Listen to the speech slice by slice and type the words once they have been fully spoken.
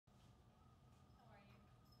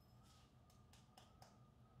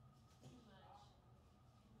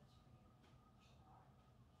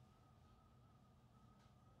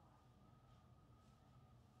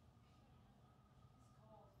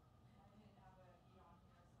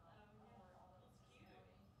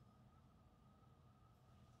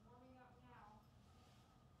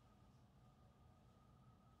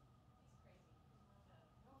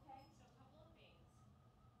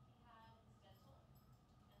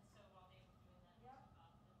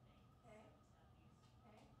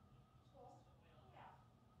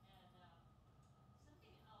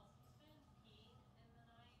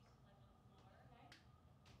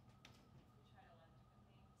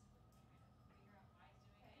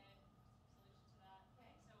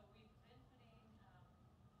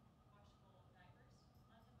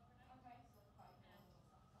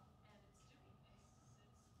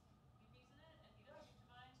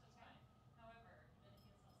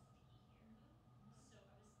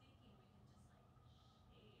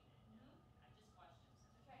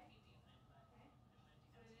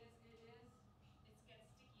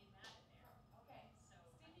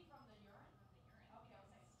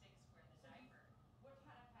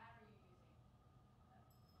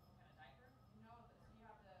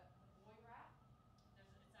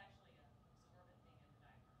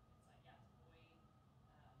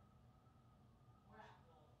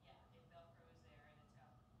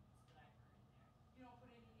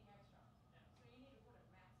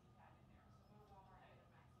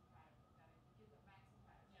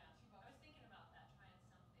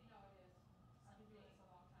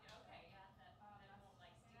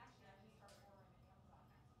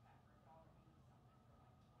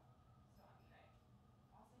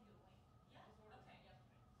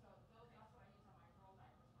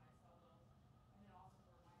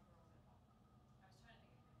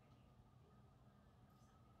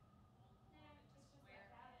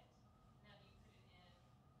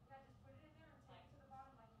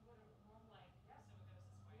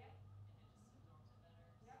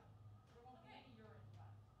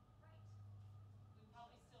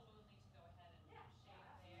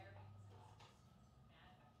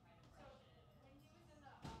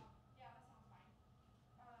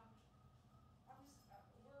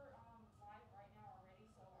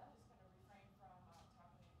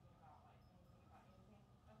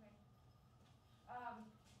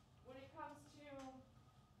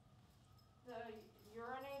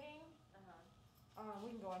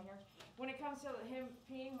here. When it comes to him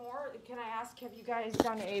peeing more, can I ask, have you guys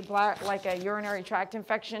done a urinary tract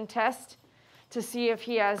infection test to see if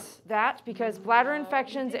he has that? Because bladder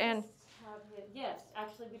infections and... Yes,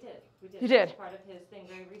 actually we did. You did? As part of his thing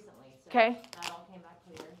very recently. So okay. That all came back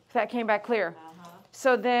clear. That came back clear.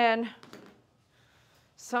 So then,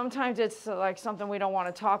 sometimes it's like something we don't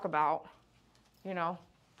want to talk about, you know,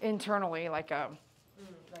 internally, like a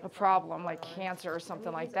problem, like cancer or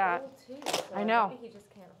something like that. Old too, so I know. Maybe he just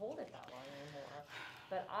can't hold it that long anymore.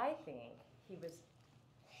 But I think he was.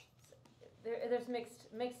 There's mixed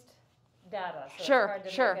data, so Sure,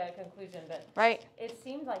 it's hard to make a conclusion. But right. It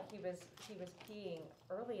seemed like he was peeing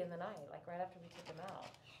early in the night, like right after we took him out,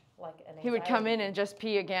 like an anxiety. He would come in and just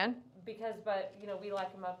pee again. Because, you know, we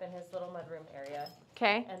lock him up in his little mudroom area.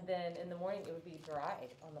 Okay. And then in the morning it would be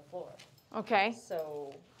dried on the floor. Okay.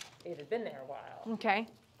 So it had been there a while. Okay.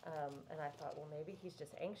 And I thought, well, maybe he's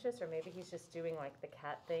just anxious, or maybe he's just doing like the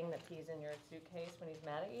cat thing that pees in your suitcase when he's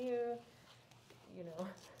mad at you. You know.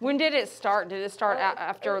 When did it start? Did it start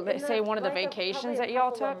after, say, one of the vacations that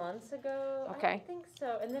y'all took? Probably a couple of months ago. Okay. I don't think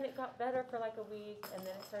so. And then it got better for like a week, and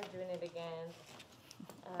then it started doing it again.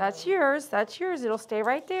 That's yours. That's yours. It'll stay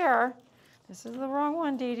right there. This is the wrong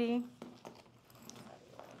one, Dee Dee.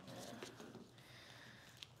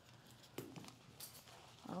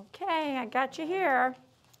 Okay, I got you here.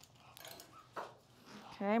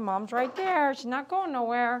 Okay, Mom's right there. She's not going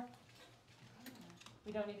nowhere.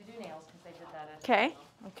 We don't need to do nails because they did that. Okay,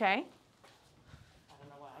 okay. I don't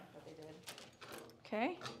know why, but they did.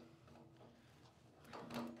 Okay.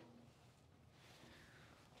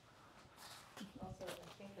 Also, I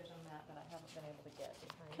think there's a mat that I haven't been able to get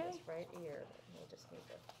behind this right ear. We'll just need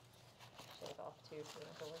to shave off too so we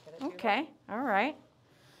don't have to look at it too Okay, much. all right.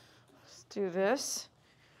 Let's do this.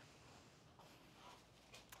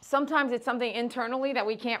 Sometimes it's something internally that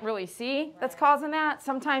we can't really see that's causing that.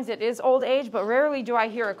 Sometimes it is old age, but rarely do I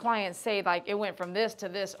hear a client say like it went from this to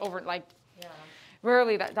this over, like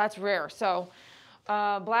rarely, that's rare. So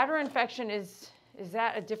bladder infection, is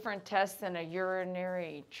that a different test than a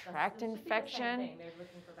urinary tract infection? They're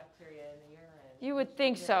looking for bacteria in the urine. You would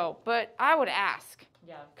think so, but I would ask.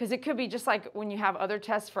 Yeah. Because it could be just like when you have other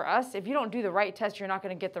tests for us, if you don't do the right test, you're not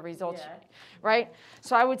going to get the results, right?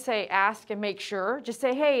 So I would say ask and make sure. Just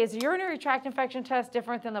say, hey, is the urinary tract infection test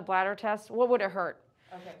different than the bladder test? What would it hurt?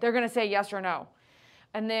 Okay. They're going to say yes or no.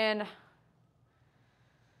 And then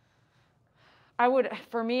I would,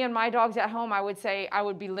 for me and my dogs at home, I would say I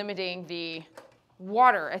would be limiting the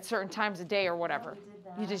water at certain times of day or whatever.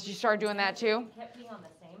 We did that. You started doing that too? We kept peeing on the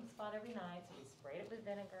same spot every night, so we sprayed it with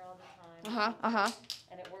vinegar all the time.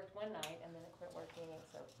 And it worked one night, and then it quit working. And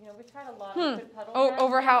so, you know, we tried a lot. We put puddle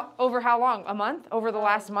pads over how long? A month? Over the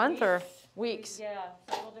last month or weeks? Yeah,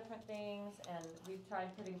 several different things, and we've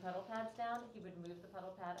tried putting puddle pads down. He would move the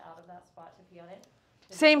puddle pad out of that spot to pee on it.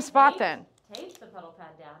 Same spot then? Taped the puddle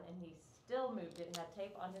pad down, and he still moved it. It had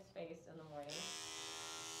tape on his face in the morning.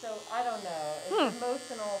 So I don't know. It's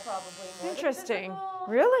emotional, probably more. Interesting. Than physical.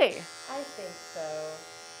 Really? I think so.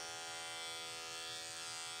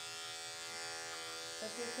 But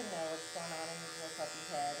you can know what's going on in his little puppy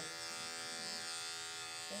head.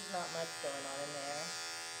 There's not much going on in there.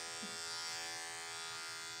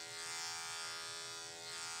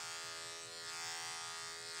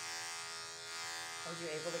 Are you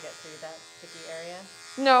able to get through that sticky area?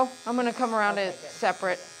 No, I'm going to come around it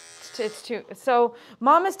separate. It's too. So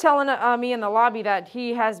Mom is telling me in the lobby that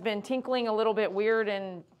he has been tinkling a little bit weird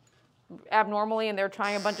and abnormally, and they're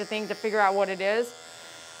trying a bunch of things to figure out what it is.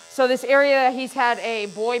 So this area that he's had a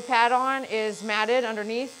boy pad on is matted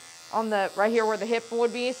underneath on the right here where the hip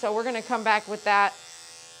would be. So we're going to come back with that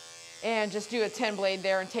and just do a 10 blade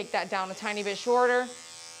there and take that down a tiny bit shorter.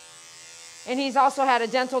 And he's also had a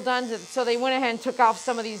dental done, so they went ahead and took off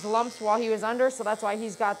some of these lumps while he was under. So that's why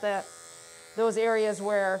he's got those areas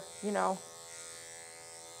where, you know,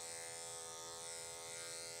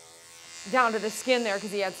 down to the skin there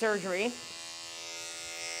because he had surgery.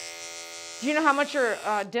 Do you know how much your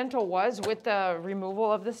dental was with the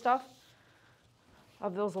removal of this stuff?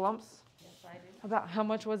 Of those lumps? Yes, I do. About how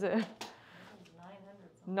much was it? 900.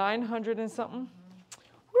 900 and something?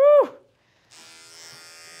 Woo!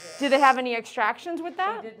 Did they have any extractions with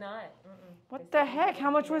that? They did not. What the heck? How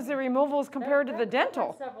much was the removals compared to the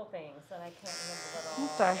dental? Several things, and I can't remember what all.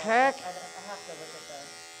 What the heck? I have to look at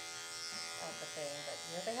the thing, but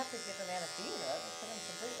you know, they have to give them anesthesia. Put them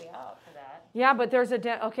completely out for that. Yeah, but there's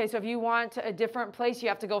okay, so if you want a different place, you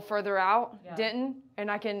have to go further out, Denton, and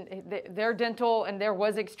their dental, and there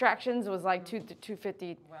was extractions, was like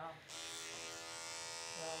 $250. Wow.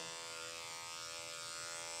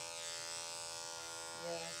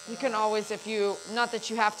 You can always, if you, not that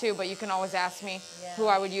you have to, but you can always ask me who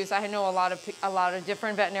I would use. I know a lot of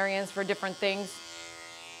different veterinarians for different things.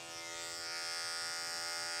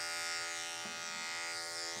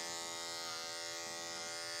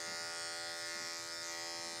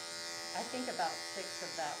 I think about 6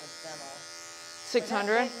 of that was dental.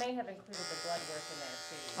 600? They may have included the blood work in there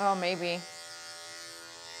too. Oh, maybe.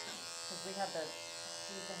 Because we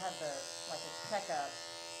used to have like a checkup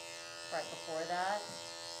right before that,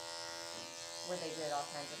 where they did all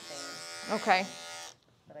kinds of things. Okay.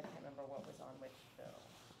 But I can't remember what was on which bill.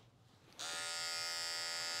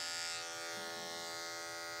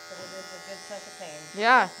 But it is a good chunk of pain.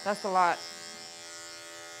 Yeah, that's a lot.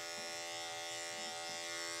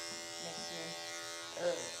 Makes you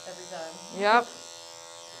every time. Yep.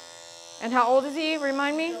 And how old is he?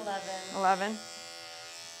 Remind me? 11. 11.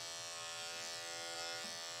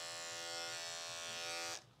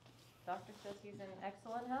 Doctor says he's in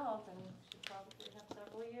excellent health and should probably have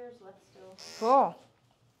several years left still. Cool.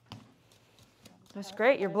 That's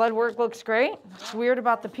great. Your blood work looks great. It's weird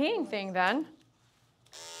about the peeing thing then.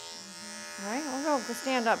 All right, I'll go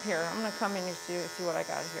stand up here. I'm going to come in and see what I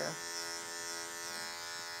got here.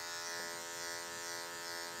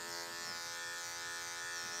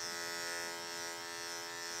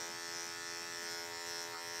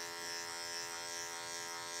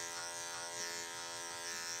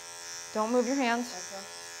 Don't move your hands. Okay.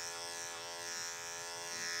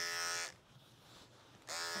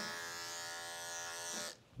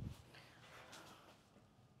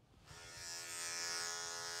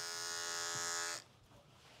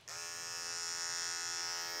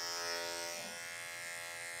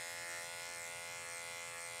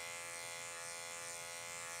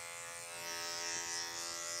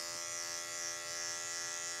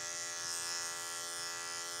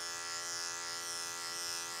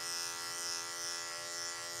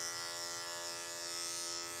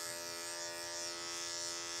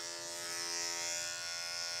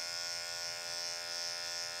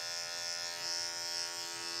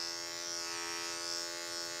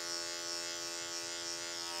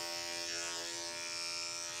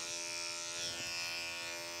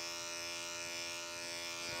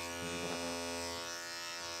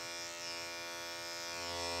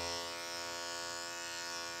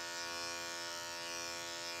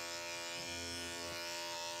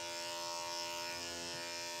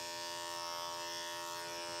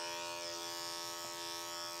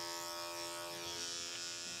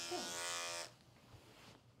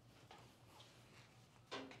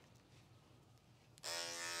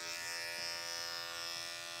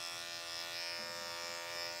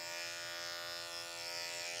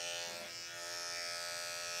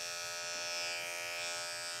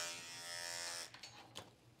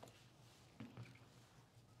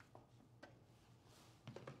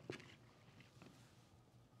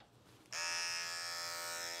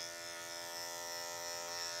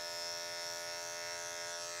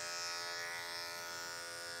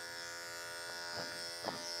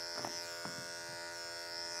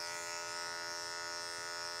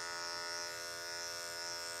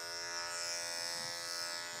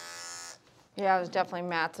 Yeah, there's definitely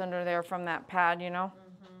mats under there from that pad, you know.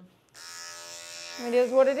 It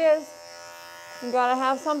is what it is. You gotta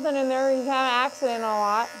have something in there. He's had an accident a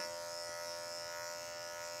lot.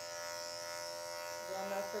 Yeah, I'm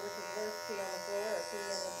not sure which is worse, pee on the floor or pee in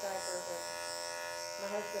the diaper, but my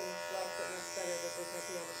husband likes it much better that there's no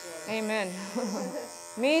pee on the floor. Amen.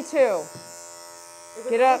 Me too.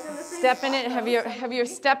 Get up, step in it. Have you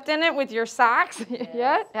stepped in it with your socks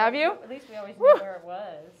yet? Have you? At least we always knew where it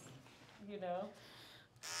was, you know.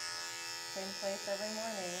 Same place every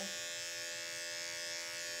morning.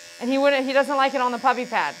 And he doesn't like it on the puppy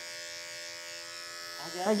pad. I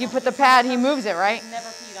guess. Like you put the pad, he moves it, right? Never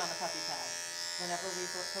peed on the puppy pad. Whenever we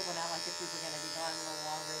put one out, like if we were going to be gone a little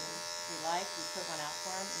longer than we like, we put one out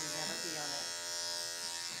for him and he never pee on it.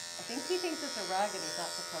 I think he thinks it's a rug and he's not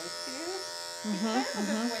supposed to. He's kind of a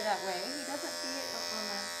good boy that way. He doesn't pee it on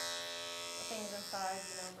the things inside,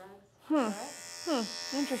 you know, rugs. Right?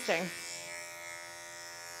 Interesting.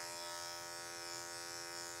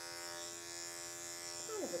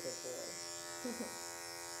 Kind of a good boy.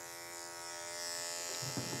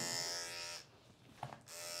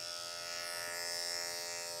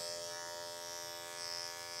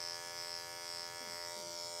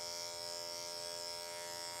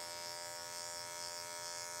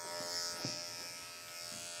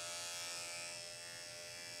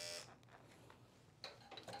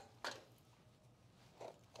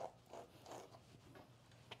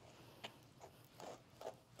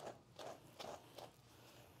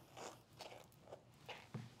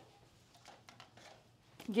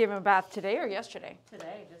 You gave him a bath today or yesterday?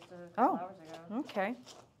 Today, just a couple hours ago. Okay. I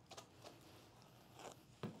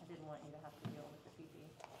didn't want you to have to deal with the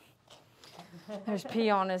pee-pee. There's pee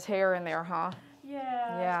on his hair in there, huh? Yeah.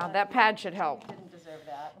 Yeah, that pad should help. He didn't deserve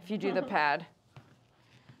that. If you do the pad.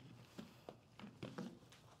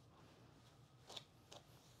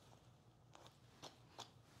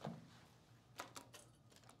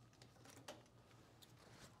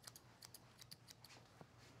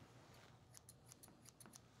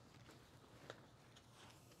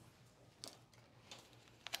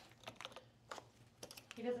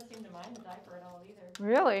 He doesn't seem to mind the diaper at all either.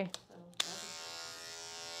 Really? So that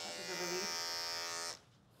was a relief.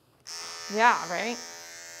 Yeah, right?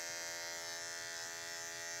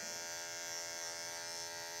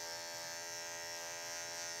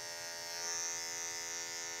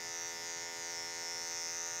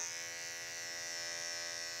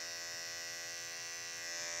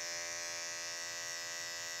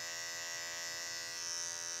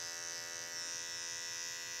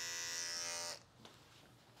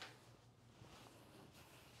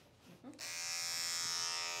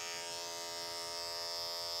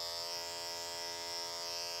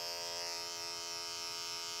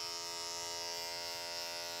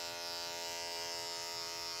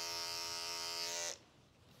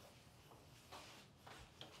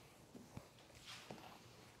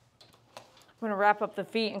 I'm going to wrap up the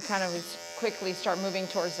feet and kind of quickly start moving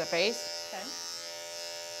towards the face. Okay.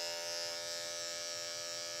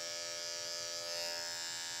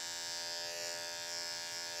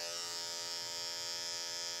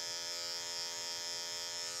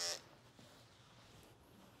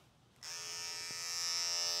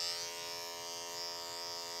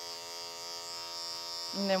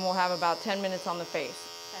 And then we'll have about 10 minutes on the face.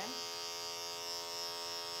 Okay.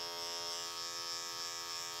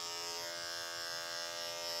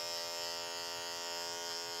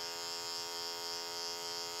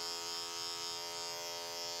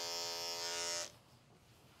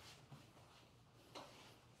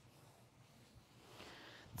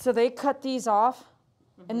 So they cut these off,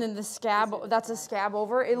 and then the scab, that's a scab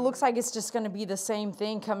over. It looks like it's just going to be the same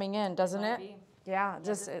thing coming in, doesn't it? Might be. Yeah, Yeah,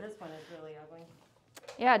 just, this one is really ugly.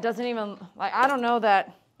 yeah, it doesn't even, like, I don't know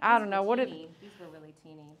that, I don't know, what it, These were really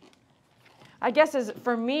teeny. I guess as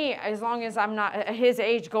for me, as long as I'm not at his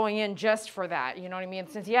age going in just for that, you know what I mean?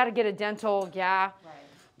 Since he had to get a dental, yeah, Right.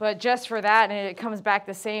 but just for that, and it comes back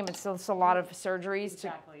the same, it's still a lot of surgeries.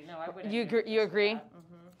 Exactly. No, I wouldn't. You do it you just for agree? that.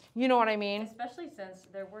 You know what I mean? Especially since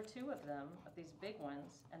there were two of them, of these big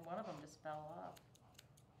ones, and one of them just fell off.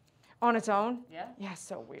 On its own? Yeah? Yeah,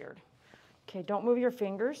 so weird. Okay, don't move your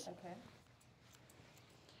fingers. Okay.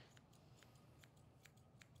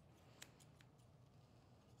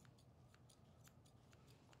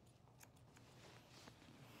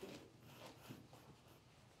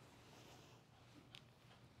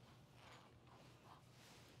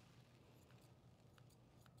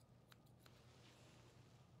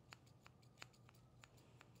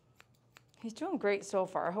 He's doing great so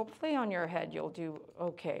far. Hopefully on your head you'll do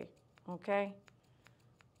okay. Okay?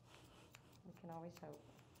 We can always hope.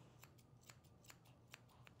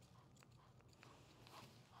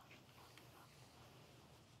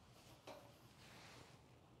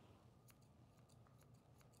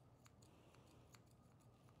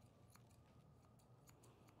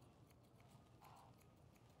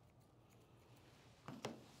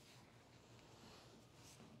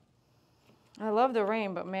 I love the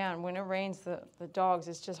rain, but man, when it rains, the dogs,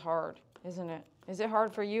 it's just hard, isn't it? Is it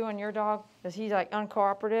hard for you and your dog? Is he like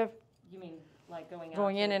uncooperative? You mean like going out?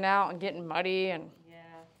 Going in and out and getting muddy and... Yeah.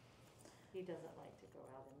 He doesn't like to go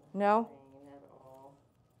out in the No? rain at all.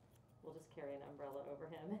 We'll just carry an umbrella over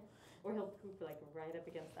him. Or he'll poop like right up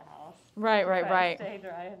against the house. Right. Try to stay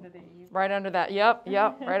dry under the eave. Right under that. Yep,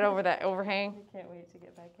 right over that overhang. We can't wait to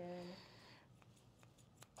get back in.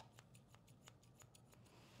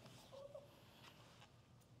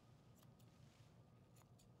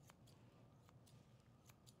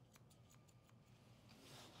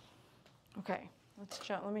 Okay,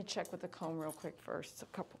 let me check with the comb real quick first. A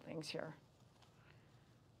couple things here.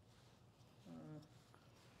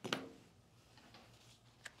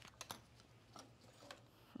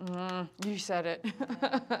 You said it. The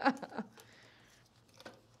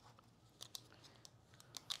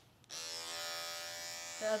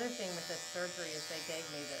other thing with this surgery is they gave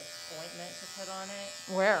me this ointment to put on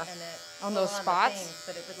it. Where? And it On well, those the spots? things,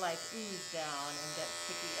 but it would like ooze down and get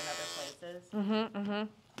sticky in other places.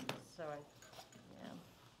 So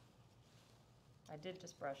I did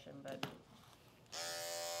just brush him, but didn't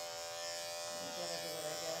get everywhere,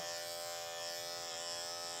 I guess.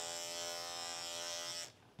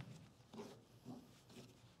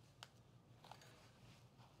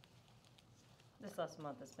 last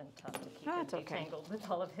month has been tough to keep Oh, him that's okay. detangled with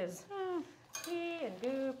all of his pee and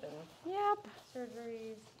goop and Yep.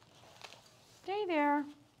 surgeries. Stay there.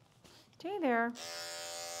 Stay there.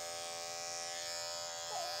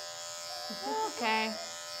 Okay.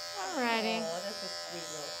 Alrighty. Oh, that's a sweet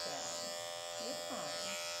little sound. You're fine.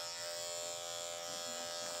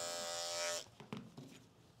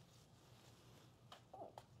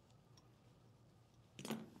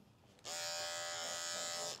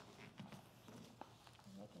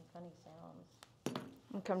 Making funny sounds.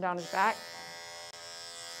 And come down his back.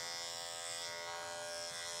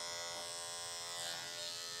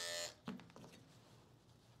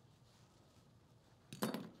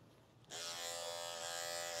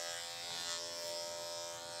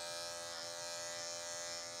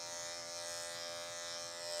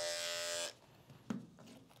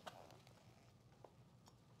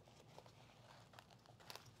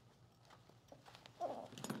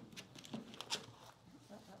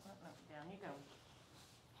 Down you go.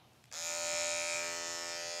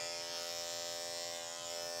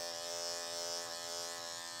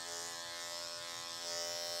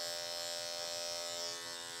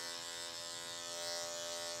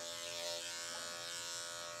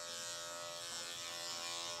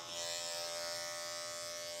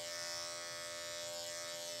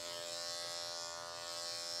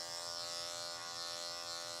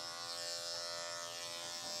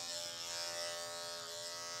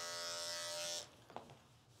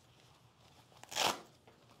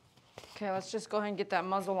 Okay, let's just go ahead and get that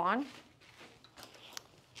muzzle on.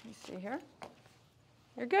 Let me see here.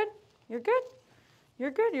 You're good. You're good.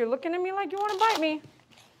 You're good. You're looking at me like you want to bite me.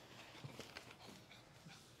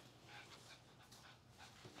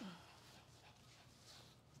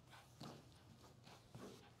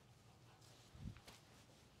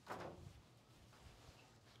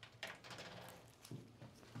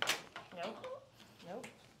 Nope. Nope.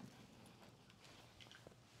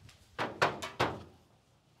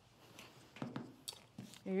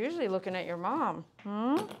 You're usually looking at your mom.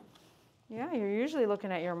 Hmm? Yeah, you're usually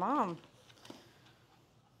looking at your mom.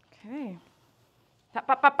 Okay. Pop,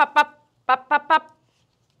 pop, pop, pop, pop, pop, pop, pop.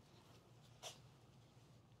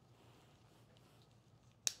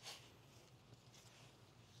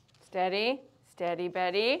 Steady. Steady,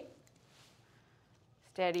 Betty.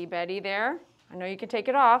 Steady, Betty there. I know you can take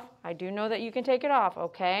it off. I do know that you can take it off,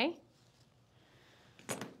 okay?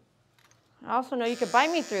 I also know you can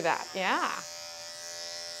bite me through that. Yeah.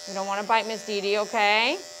 You don't want to bite Miss Dee Dee,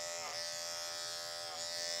 okay?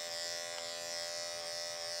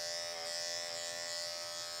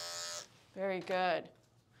 Very good.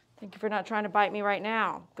 Thank you for not trying to bite me right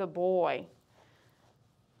now. Good boy.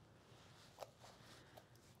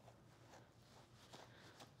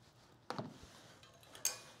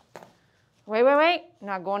 Wait, wait, wait.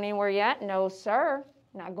 Not going anywhere yet? No, sir.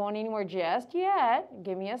 Not going anywhere just yet.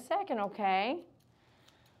 Give me a second, okay?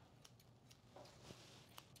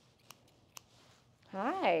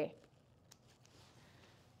 Hi.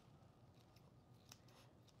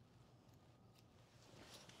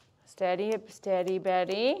 Steady, steady,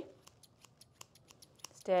 Betty.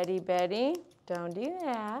 Steady, Betty. Don't do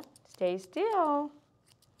that. Stay still.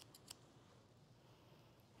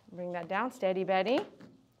 Bring that down. Steady, Betty.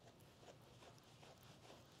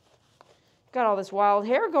 Got all this wild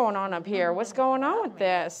hair going on up here. What's going on with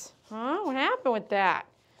this? Huh? What happened with that?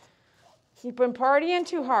 You've been partying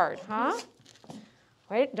too hard, huh?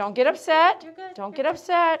 Wait, don't get upset. You're good. Don't get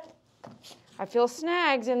upset. I feel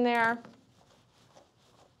snags in there.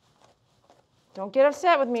 Don't get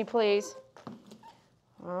upset with me, please.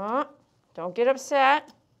 Don't get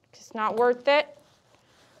upset. It's not worth it.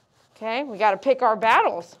 Okay, we got to pick our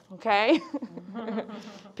battles, okay?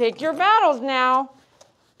 Pick your battles now.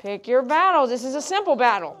 Pick your battles. This is a simple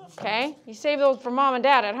battle, okay? You save those for mom and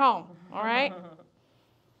dad at home, all right?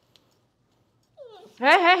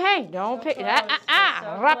 Hey, hey, hey, don't pick that.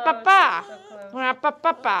 Ra-pa-pa.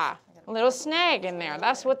 Ra-pa-pa-pa. A little snag in there.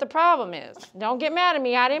 That's what the problem is. Don't get mad at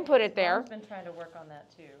me. I didn't put it there. Mom's been trying to work on that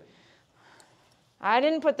too. I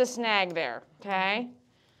didn't put the snag there, okay?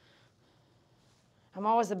 I'm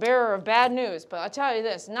always the bearer of bad news, but I'll tell you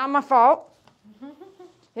this, not my fault.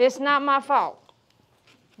 It's not my fault.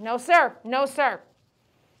 No, sir. No, sir.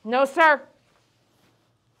 No, sir.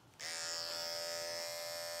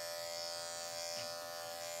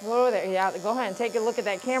 Go over there. Yeah, go ahead and take a look at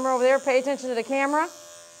that camera over there. Pay attention to the camera.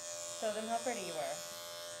 Show them how pretty you are.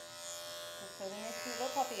 Just show them your cute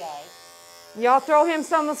little puppy eyes. Y'all throw him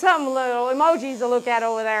some little emojis to look at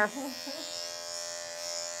over there.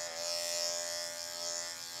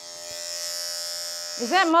 Is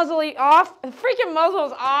that muzzle off? The freaking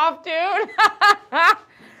muzzle's off, dude.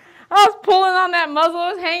 I was pulling on that muzzle.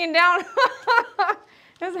 It was hanging down.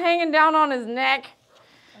 It was hanging down on his neck.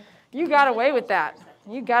 You got away with that.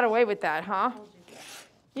 You got away with that, huh?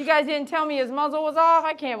 You guys didn't tell me his muzzle was off.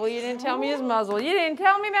 I can't believe you didn't tell me his muzzle. You didn't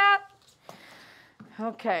tell me that?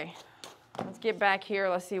 Okay. Let's get back here.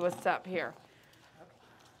 Let's see what's up here.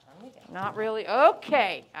 Not really.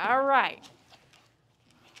 Okay. All right.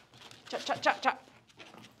 Chop, chop, chop, chop.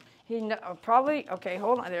 He probably, okay,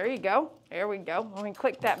 hold on. There you go. There we go. Let me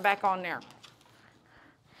click that back on there.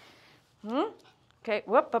 Okay,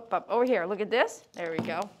 whoop, up, up. Over here. Look at this. There we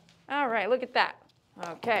go. All right, look at that.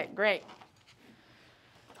 Okay, great.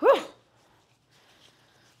 Whew.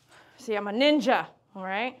 See, I'm a ninja. All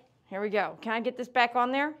right, here we go. Can I get this back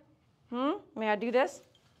on there? May I do this?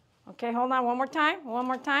 Okay, hold on. One more time. One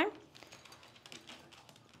more time.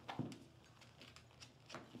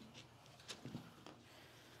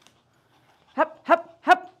 Hup, hup,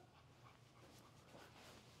 hup.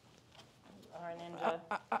 Our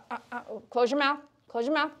ninja. Close your mouth. Close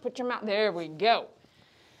your mouth. Put your mouth. There we go.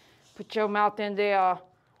 Put your mouth in there.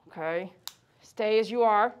 Okay. Stay as you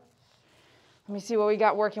are. Let me see what we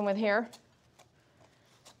got working with here.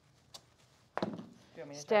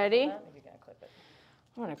 Steady. Maybe you're gonna clip it.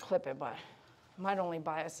 I'm going to clip it, but I might only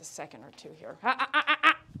buy us a second or two here. Let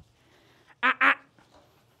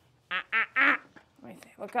me see.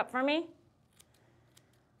 Look up for me.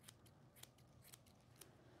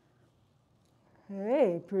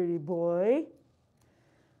 Hey, pretty boy.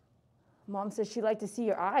 Mom says she'd like to see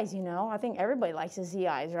your eyes, you know. I think everybody likes to see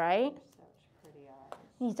eyes, right? Such pretty eyes.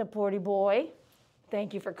 He's a pretty boy.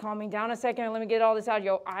 Thank you for calming down a second. Let me get all this out of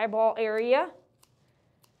your eyeball area.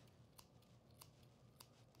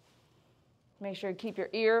 Make sure you keep your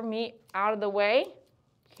ear meat out of the way.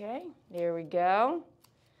 Okay, there we go.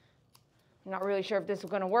 I'm not really sure if this is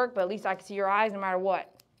going to work, but at least I can see your eyes no matter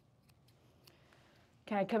what.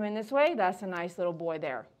 Can I come in this way? That's a nice little boy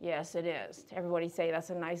there. Yes, it is. Everybody say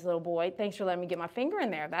that's a nice little boy. Thanks for letting me get my finger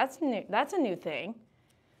in there. That's new. That's a new thing.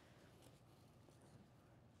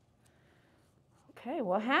 Okay,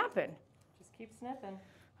 what happened? Just keep snipping.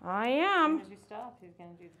 I As am. soon as you stop, he's gonna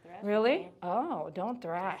do the thrash. Really? Oh, don't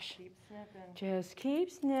thrash. Keep snipping. Just keep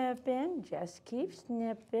snipping. Just keep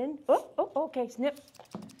snipping. Oh, oh, okay, snip.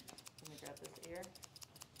 Let me grab this ear.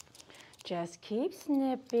 Just keep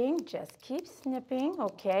snipping. Just keep snipping.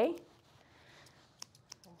 Okay.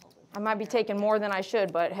 I might be taking more than I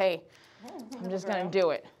should, but hey, I'm just going to do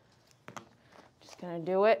it. Just going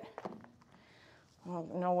to do it. I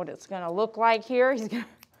don't know what it's going to look like here. He's going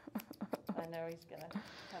I know he's gonna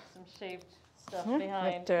have some shaped stuff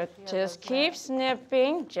behind. Just keep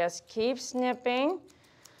snipping. Just keep snipping.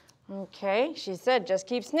 Okay, she said just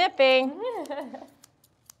keep snipping.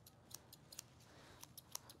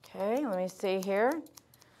 Okay, let me see here.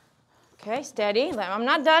 Okay, steady. I'm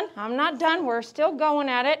not done. I'm not done. We're still going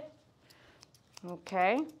at it.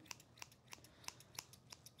 Okay.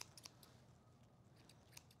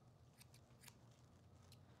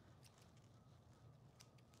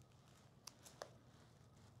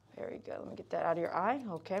 Very good. Let me get that out of your eye.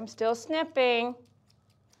 Okay, I'm still snipping.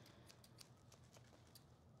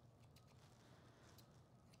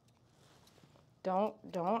 Don't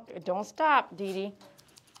stop, Dee Dee.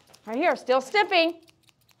 Right here, still snipping.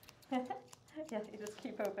 Yeah, you just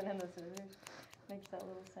keep opening the scissors. Makes that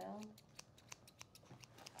little sound.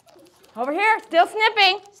 Over here, still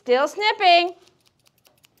snipping. Still snipping.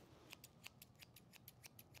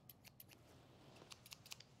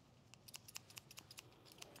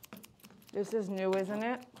 This is new, isn't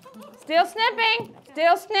it? Still snipping.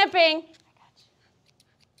 Still snipping.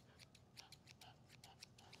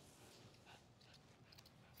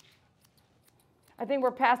 I think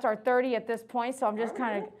we're past our 30 at this point, so I'm just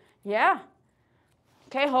kind of, yeah.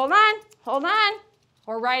 Okay, hold on, hold on.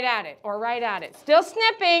 Or right at it, or right at it. Still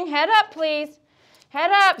snipping, head up, please.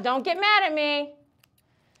 Head up, don't get mad at me.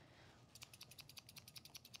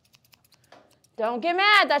 Don't get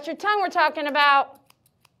mad, that's your tongue we're talking about.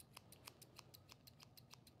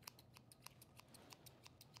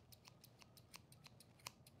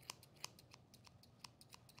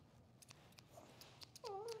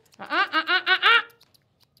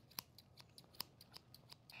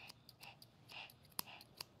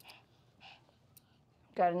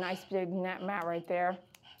 Got a nice big net mat right there.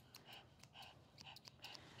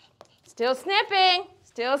 Still snipping.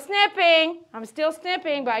 Still snipping. I'm still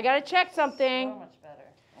snipping, but I got to check something. So much better.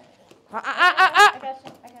 I got you. I got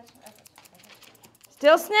you. I got you.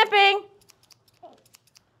 Still snipping.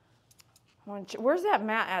 Where's that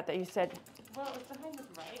mat at that you said? Well, it's behind his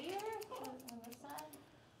right ear on this side.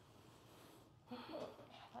 I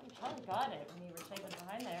thought you probably got it when you were shaping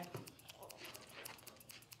behind there.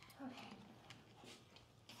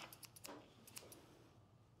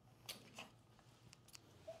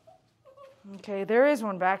 Okay, there is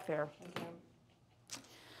one back there.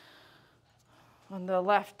 On the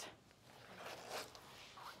left.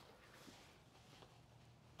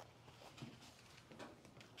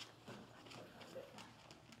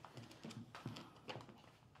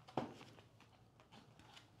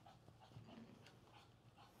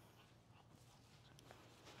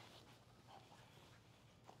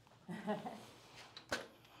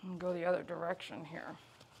 And go the other direction here.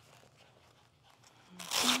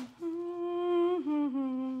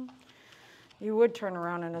 You would turn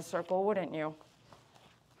around in a circle, wouldn't you?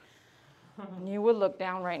 And you would look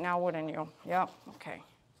down right now, wouldn't you? Yep, okay.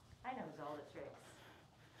 I know all the tricks.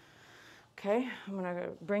 Okay, I'm gonna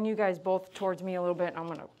bring you guys both towards me a little bit, and I'm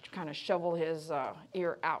gonna kind of shovel his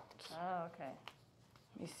ear out. Oh, okay.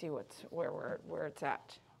 Let me see where it's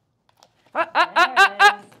at. There it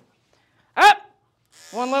is. Up!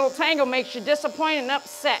 One little tangle makes you disappointed and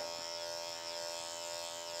upset.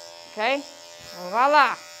 Okay?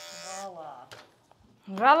 Voila! Voila.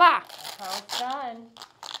 Voila! That's how it's done.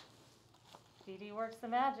 Blvd works the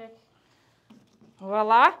magic.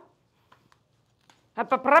 Voila!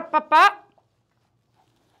 Up, up, up, up, up.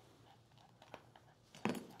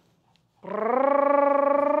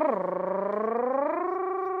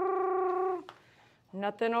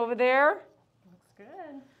 Nothing over there? Looks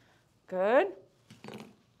good. Good.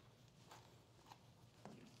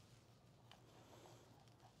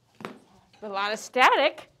 A lot of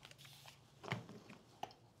static.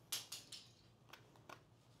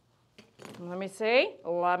 Let me see.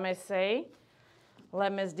 Let me see.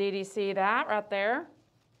 Let Ms. Dee Dee see that right there.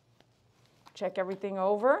 Check everything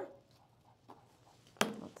over.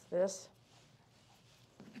 What's this?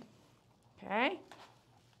 Okay.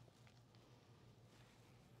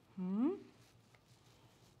 All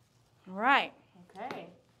right. Okay.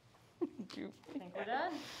 You- I think we're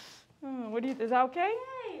done. What do you? Is that okay?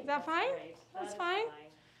 Yay, Is that fine? great. That's That is fine?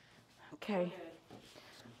 Okay.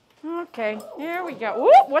 Good. Okay. Here we go.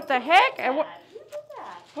 Whoop! What the heck? Dad, you did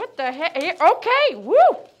that. What the heck? Here, okay. Woo!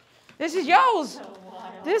 This is yours. So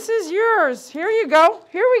wild. This is yours. Here you go.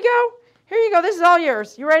 Here we go. Here you go. This is all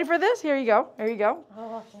yours. You ready for this? Here you go. Here you go.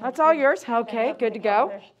 Oh, thank That's all you. yours. I Okay. love Good my to go.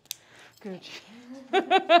 father. Good.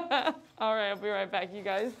 All right. I'll be right back, you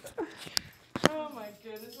guys. Oh my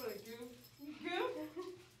goodness. What a goof. You goof?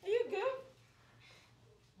 Are you goof?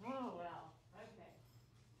 Oh, wow. Okay.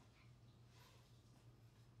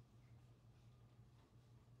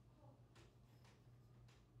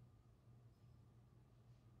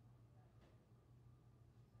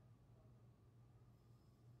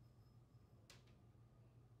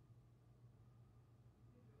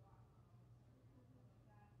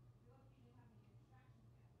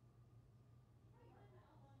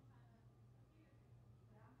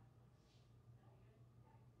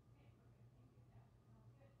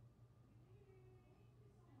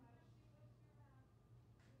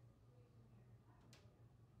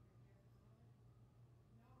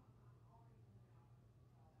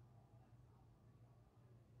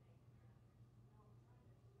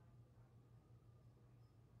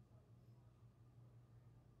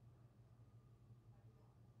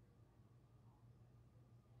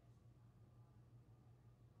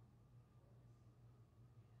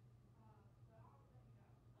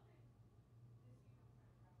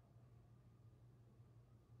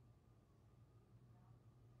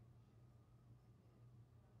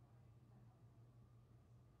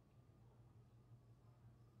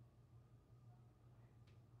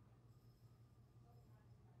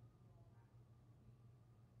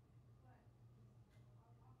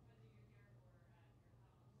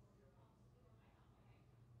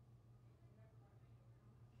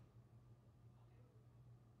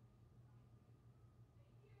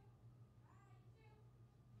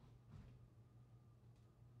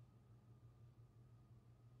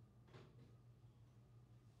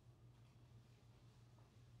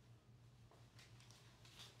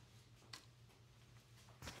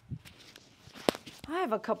 I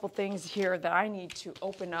have a couple things here that I need to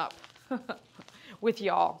open up with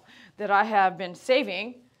y'all that I have been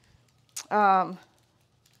saving. I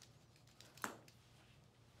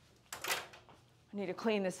need to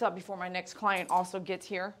clean this up before my next client also gets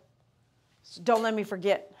here. So don't let me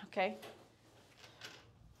forget, okay?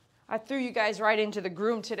 I threw you guys right into the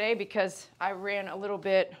groom today because I ran a little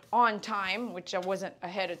bit on time, which I wasn't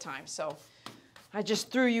ahead of time. So I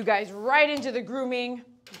just threw you guys right into the grooming.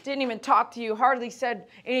 Didn't even talk to you, hardly said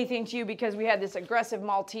anything to you because we had this aggressive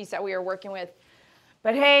Maltese that we were working with.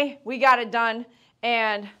 But hey, we got it done.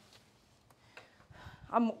 And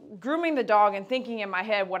I'm grooming the dog and thinking in my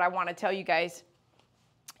head what I want to tell you guys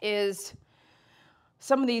is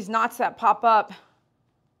some of these knots that pop up,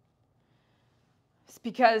 it's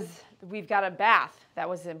because we've got a bath that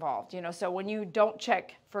was involved, you know. So when you don't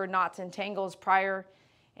check for knots and tangles prior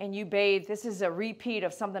and you bathe, this is a repeat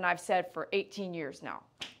of something I've said for 18 years now,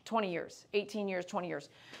 20 years, 18 years, 20 years.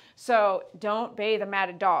 So don't bathe a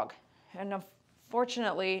matted dog. And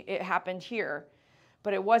unfortunately, it happened here,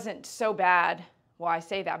 but it wasn't so bad. Well, I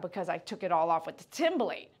say that because I took it all off with the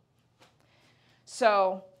Timblade.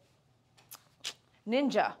 So,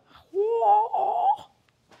 ninja. Whoa.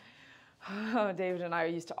 Oh, David and I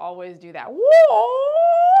used to always do that. Whoa.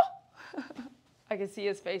 I can see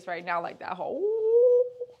his face right now like that. Whoa.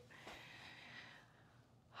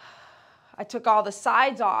 I took all the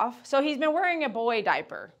sides off. So he's been wearing a boy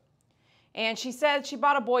diaper. And she said she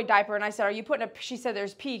bought a boy diaper, and I said, are you putting she said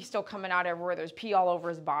there's pee still coming out everywhere. There's pee all over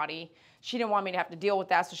his body. She didn't want me to have to deal with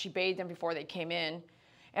that, so she bathed him before they came in.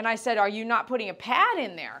 And I said, are you not putting a pad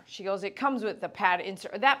in there? She goes, it comes with the pad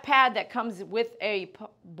insert. That pad that comes with a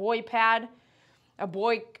boy pad, a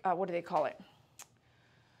boy, what do they call it?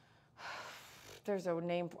 There's a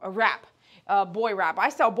name, a wrap. Boy wrap. I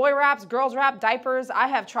sell boy wraps, girls wrap, diapers. I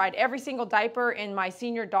have tried every single diaper in my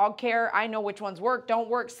senior dog care. I know which ones work, don't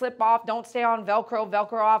work, slip off, don't stay on, Velcro,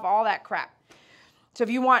 Velcro off, all that crap. So if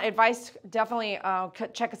you want advice, definitely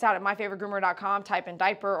check us out at myfavoritegroomer.com. Type in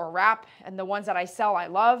diaper or wrap, and the ones that I sell, I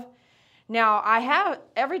love. Now,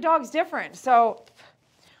 every dog's different. So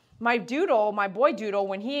my doodle, my boy doodle,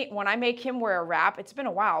 when I make him wear a wrap, it's been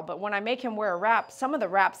a while, but when I make him wear a wrap, some of the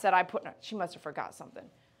wraps that I put, she must have forgot something.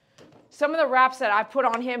 Some of the wraps that I put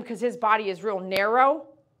on him, because his body is real narrow,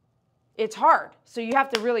 it's hard. So you have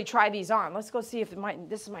to really try these on. Let's go see if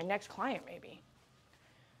this is my next client maybe.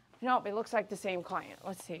 Nope, it looks like the same client.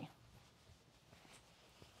 Let's see.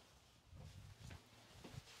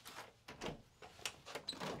 Did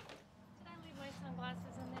I leave my sunglasses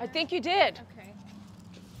in there? I think you did. Okay.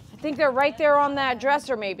 I think they're right there on that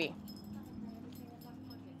dresser maybe.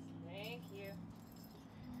 Thank you.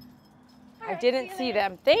 I didn't see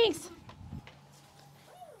them. Thanks.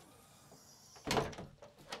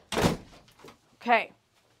 Okay.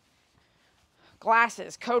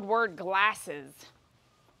 Glasses, code word glasses.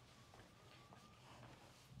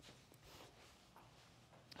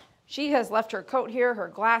 She has left her coat here, her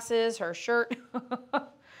glasses, her shirt,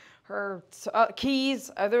 her keys.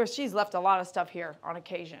 She's left a lot of stuff here on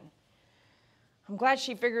occasion. I'm glad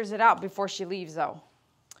she figures it out before she leaves though.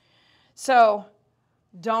 So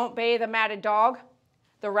don't bathe a matted dog.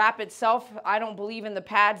 The wrap itself, I don't believe in the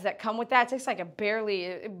pads that come with that. It takes like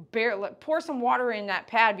barely, pour some water in that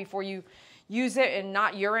pad before you use it and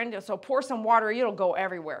not urine. So pour some water, it'll go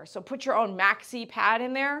everywhere. So put your own maxi pad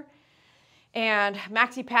in there. And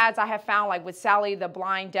maxi pads I have found, like with Sally, the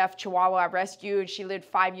blind, deaf Chihuahua I rescued. She lived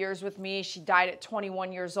 5 years with me. She died at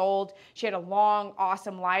 21 years old. She had a long,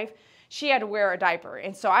 awesome life. She had to wear a diaper.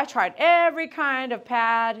 And so I tried every kind of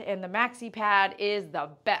pad, and the maxi pad is the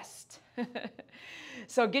best.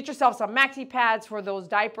 So get yourself some maxi pads for those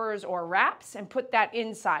diapers or wraps and put that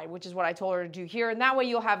inside, which is what I told her to do here. And that way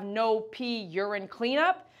you'll have no pee urine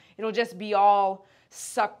cleanup. It'll just be all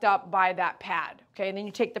sucked up by that pad. Okay, and then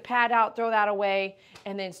you take the pad out, throw that away,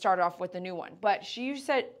 and then start off with the new one. But she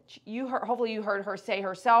said, hopefully you heard her say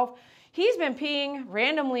herself, he's been peeing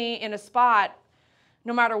randomly in a spot.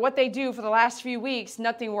 No matter what they do for the last few weeks,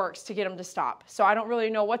 nothing works to get him to stop. So I don't really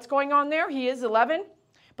know what's going on there. He is 11,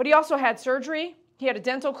 but he also had surgery. He had a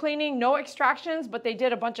dental cleaning, no extractions, but they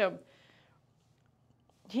did a bunch of,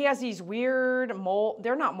 he has these weird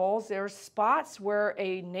they're not moles, they're spots where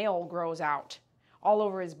a nail grows out all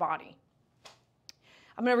over his body.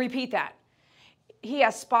 I'm gonna repeat that. He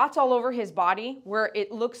has spots all over his body where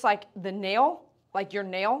it looks like the nail, like your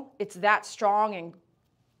nail, it's that strong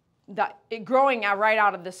and growing out right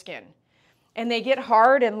out of the skin. And they get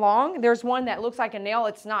hard and long. There's one that looks like a nail,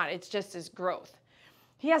 it's not, it's just his growth.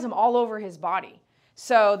 He has them all over his body.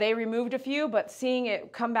 So they removed a few, but seeing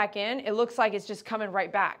it come back in, it looks like it's just coming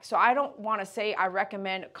right back. So I don't want to say I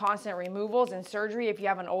recommend constant removals and surgery if you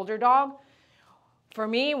have an older dog. For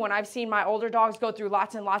me, when I've seen my older dogs go through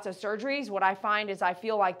lots and lots of surgeries, what I find is I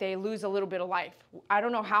feel like they lose a little bit of life. I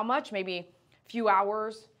don't know how much, maybe a few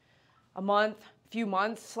hours, a month, few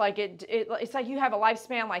months. Like it's like you have a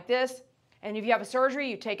lifespan like this, and if you have a surgery,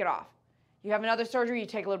 you take it off. You have another surgery, you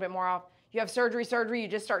take a little bit more off. You have surgery, you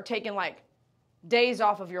just start taking like days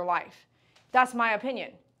off of your life. That's my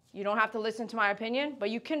opinion. You don't have to listen to my opinion, but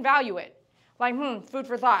you can value it. Like, food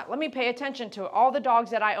for thought. Let me pay attention to all the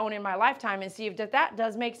dogs that I own in my lifetime and see if that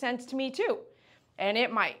does make sense to me too. And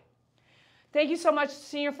it might. Thank you so much,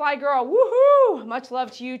 Senior Fly Girl. Woohoo! Much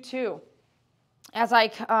love to you too. As I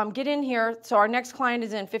get in here, so our next client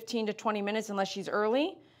is in 15 to 20 minutes unless she's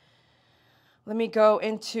early. Let me go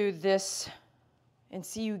into this and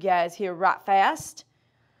see you guys here right fast.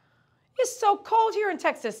 It's so cold here in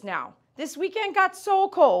Texas now. This weekend got so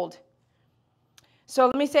cold. So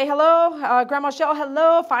let me say hello, Grandma Shell,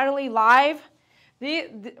 hello, finally live.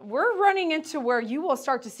 We're running into where you will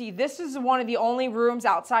start to see this is one of the only rooms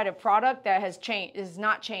outside of product that has changed, is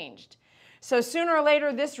not changed. So sooner or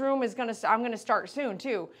later, this room is I'm gonna start soon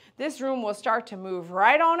too. This room will start to move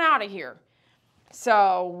right on out of here.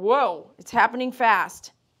 So, whoa, it's happening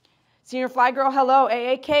fast. Senior Fly Girl, hello.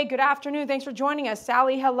 AAK, good afternoon. Thanks for joining us.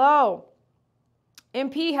 Sally, hello.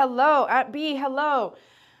 MP, hello. At B, hello.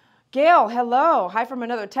 Gail, hello. Hi from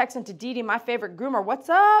another Texan to Dee Dee, my favorite groomer. What's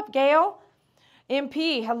up, Gail?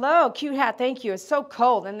 MP, hello. Cute hat, thank you. It's so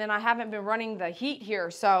cold, and then I haven't been running the heat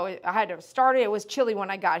here, so I had to start it. It was chilly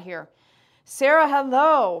when I got here. Sarah,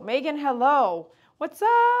 hello. Megan, hello. What's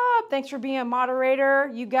up? Thanks for being a moderator,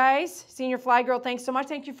 you guys. Senior Fly Girl, thanks so much.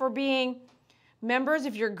 Thank you for being members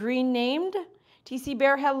if you're green named. TC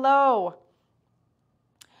Bear, hello.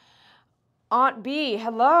 Aunt B,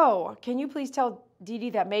 hello. Can you please tell Dee Dee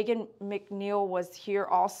that Megan McNeil was here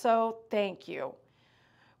also? Thank you.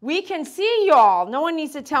 We can see y'all. No one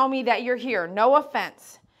needs to tell me that you're here. No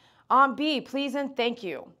offense. Aunt B, please and thank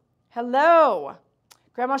you. Hello.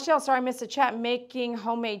 Grandma Shell, sorry I missed the chat. Making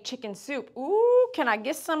homemade chicken soup. Ooh, can I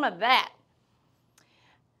get some of that?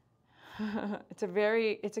 It's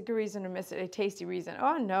a good reason to miss it. A tasty reason. Oh,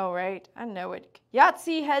 I know, right? I know it.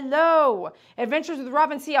 Yahtzee, hello. Adventures with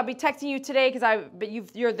Robin C. I'll be texting you today because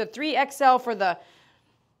you're the 3XL for the,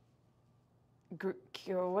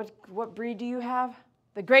 what breed do you have?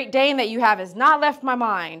 The Great Dane that you have has not left my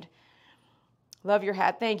mind. Love your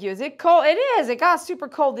hat. Thank you. Is it cold? It is. It got super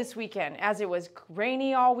cold this weekend as it was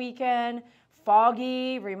rainy all weekend,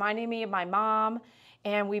 foggy, reminding me of my mom.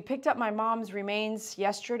 And we picked up my mom's remains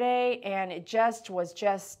yesterday, and it was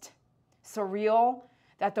just surreal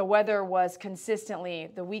that the weather was consistently.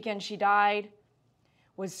 The weekend she died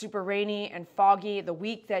was super rainy and foggy. The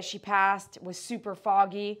week that she passed was super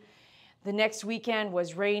foggy. The next weekend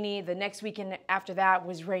was rainy. The next weekend after that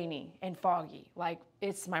was rainy and foggy. Like,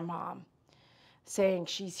 it's my mom saying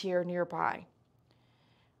she's here nearby.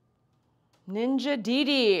 Ninja Dee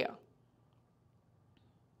Dee.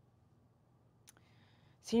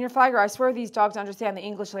 Senior Flagger, I swear these dogs understand the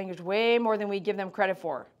English language way more than we give them credit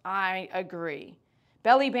for. I agree.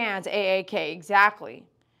 Belly bands, AAK, exactly.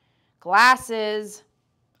 Glasses,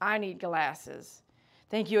 I need glasses.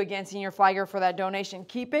 Thank you again, Senior Flagger, for that donation.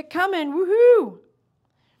 Keep it coming, woohoo!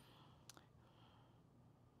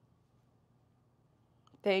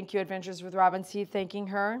 Thank you, Adventures with Robin C. Thanking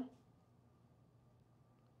her.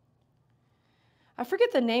 I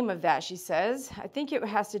forget the name of that, she says. I think it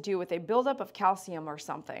has to do with a buildup of calcium or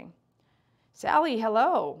something. Sally,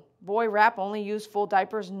 hello. Boy wrap only use full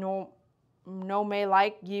diapers, no may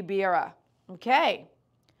like Yibira. Okay.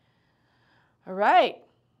 All right.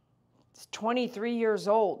 It's 23 years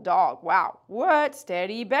old dog. Wow. What?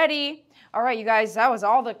 Steady Betty. All right, you guys, that was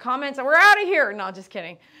all the comments. We're out of here. No, just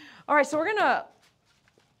kidding. All right, so we're going to,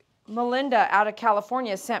 Melinda out of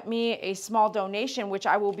California sent me a small donation, which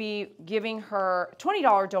I will be giving her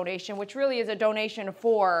 $20 donation, which really is a donation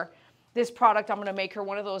for this product. I'm going to make her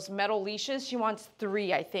one of those metal leashes. She wants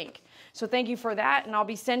 3, I think. So thank you for that. And I'll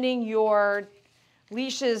be sending your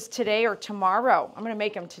leashes today or tomorrow. I'm going to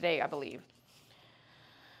make them today, I believe.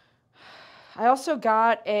 I also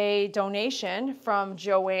got a donation from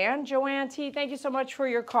Joanne. Joanne T, thank you so much for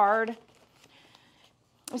your card.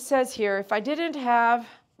 It says here, if I didn't have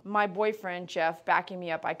my boyfriend, Jeff, backing me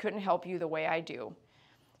up, I couldn't help you the way I do.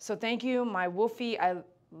 So thank you, my woofie. I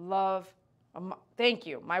love, thank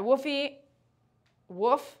you. My woofie,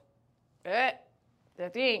 woof, I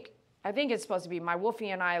think it's supposed to be my woofie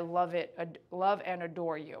and I love and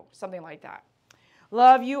adore you. Something like that.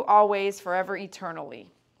 Love you always, forever,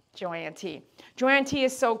 eternally. Joanne T. Joanne T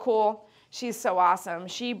is so cool. She's so awesome.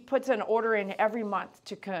 She puts an order in every month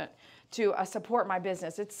to support my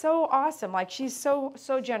business. It's so awesome. Like, she's so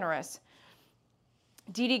generous.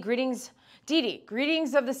 Dee Dee, greetings. Dee Dee,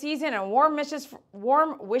 greetings of the season and warm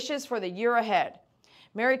wishes for the year ahead.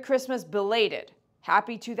 Merry Christmas belated.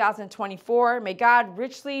 Happy 2024. May God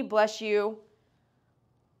richly bless you.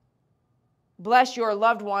 Bless your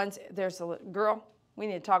loved ones. There's a girl. We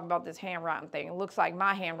need to talk about this handwriting thing. It looks like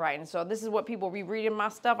my handwriting. So this is what people rereading my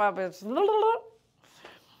stuff.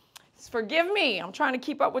 Forgive me. I'm trying to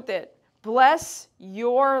keep up with it. Bless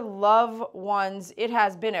your loved ones. It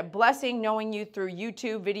has been a blessing knowing you through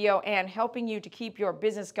YouTube video and helping you to keep your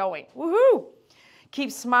business going. Woohoo!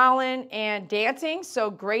 Keep smiling and dancing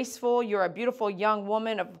so graceful. You're a beautiful young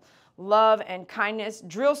woman of love and kindness.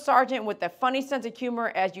 Drill sergeant with a funny sense of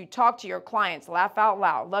humor as you talk to your clients. Laugh out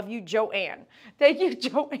loud. Love you, Joanne. Thank you,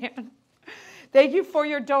 Joanne. Thank you for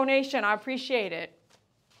your donation. I appreciate it.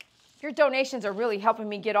 Your donations are really helping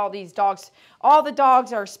me get all these dogs. All the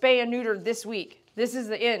dogs are spay and neutered this week. This is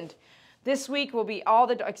the end. This week will be all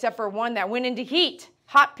the, except for one that went into heat.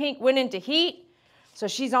 Hot Pink went into heat. So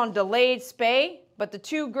she's on delayed spay. But the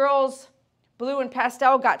two girls, Blue and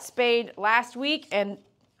Pastel, got spayed last week. And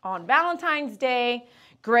on Valentine's Day,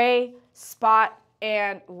 Gray, Spot,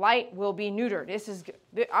 and Light will be neutered.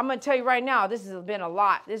 I'm going to tell you right now, this has been a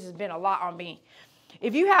lot. This has been a lot on me.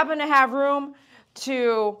 If you happen to have room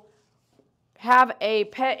to have a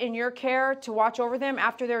pet in your care to watch over them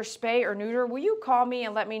after their spay or neuter, will you call me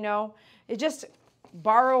and let me know? Just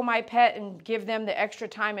borrow my pet and give them the extra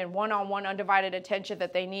time and one-on-one undivided attention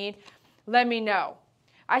that they need. Let me know.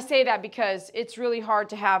 I say that because it's really hard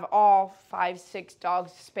to have all 5, 6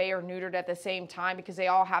 dogs spay or neutered at the same time because they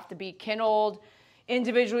all have to be kenneled,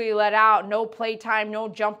 individually let out, no playtime, no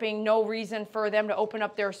jumping, no reason for them to open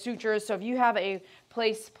up their sutures. So if you have a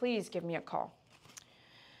place, please give me a call.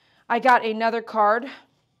 I got another card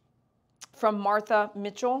from Martha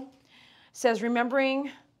Mitchell. It says, remembering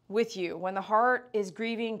with you, when the heart is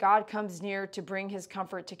grieving, God comes near to bring his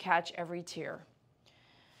comfort to catch every tear.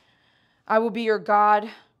 I will be your God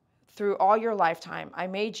through all your lifetime. I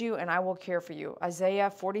made you and I will care for you. Isaiah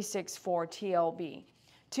 46:4 TLB.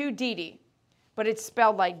 To Dee Dee, but it's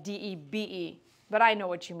spelled like D-E-B-E, but I know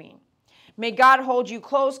what you mean. May God hold you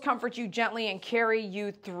close, comfort you gently, and carry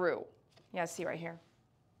you through. Yeah, see right here.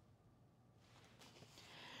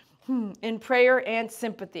 In prayer and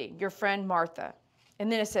sympathy, your friend Martha. And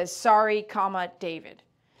then it says, sorry, comma, David.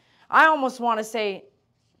 I almost want to say,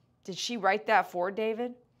 did she write that for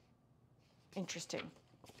David? Interesting.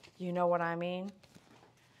 You know what I mean?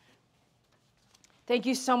 Thank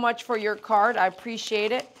you so much for your card. I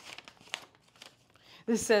appreciate it.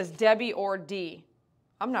 This says Debbie or D.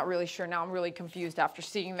 I'm not really sure now. I'm really confused after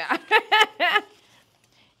seeing that.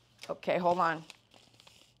 Okay, hold on.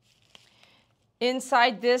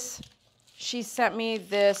 Inside this, she sent me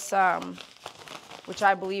this, which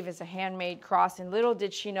I believe is a handmade cross. And little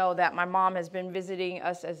did she know that my mom has been visiting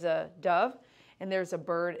us as a dove, and there's a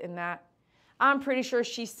bird in that. I'm pretty sure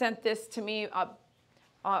she sent this to me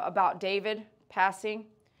about David passing.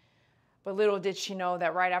 But little did she know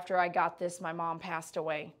that right after I got this, my mom passed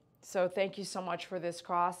away. So thank you so much for this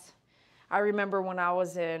cross. I remember when I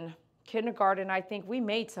was in kindergarten, I think we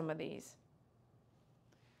made some of these.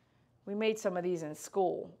 We made some of these in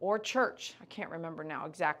school or church. I can't remember now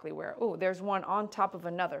exactly where. Oh, there's one on top of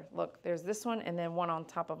another. Look, there's this one and then one on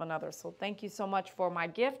top of another. So thank you so much for my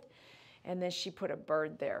gift. And then she put a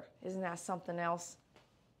bird there. Isn't that something else?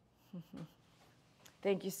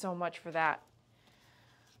 Thank you so much for that.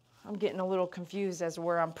 I'm getting a little confused as to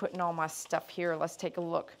where I'm putting all my stuff here. Let's take a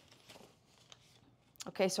look.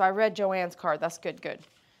 Okay, so I read Joanne's card. That's good, good.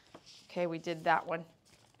 Okay, we did that one.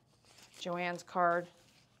 Joanne's card.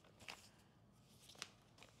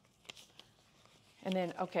 And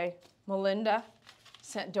then, okay, Melinda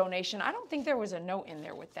sent donation. I don't think there was a note in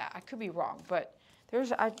there with that. I could be wrong, but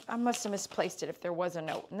I must have misplaced it if there was a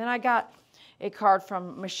note. And then I got a card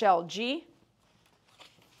from Michelle G.,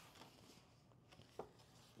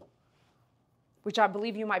 which I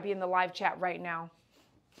believe you might be in the live chat right now.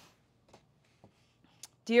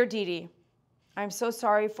 Dear Dee Dee, I'm so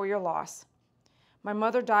sorry for your loss. My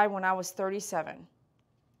mother died when I was 37.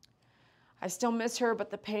 I still miss her, but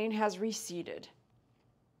the pain has receded.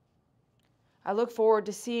 I look forward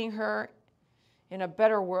to seeing her in a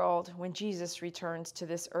better world when Jesus returns to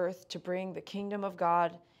this earth to bring the kingdom of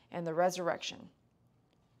God and the resurrection.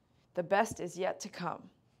 The best is yet to come.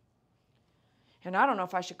 And I don't know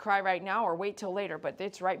if I should cry right now or wait till later, but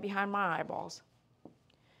it's right behind my eyeballs.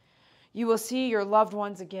 You will see your loved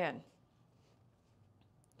ones again.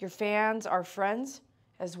 Your fans are friends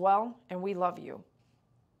as well, and we love you.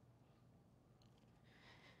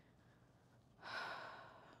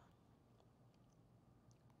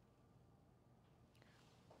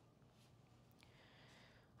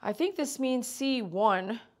 I think this means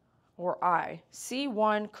C1, or I.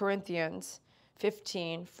 C1 Corinthians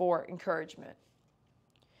 15 for encouragement.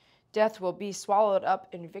 Death will be swallowed up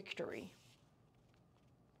in victory.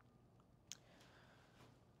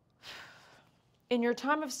 In your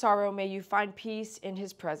time of sorrow, may you find peace in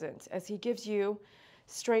his presence as he gives you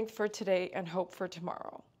strength for today and hope for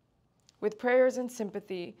tomorrow. With prayers and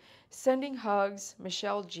sympathy, sending hugs,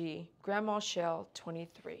 Michelle G., Grandma Shell,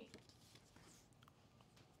 23.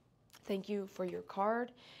 Thank you for your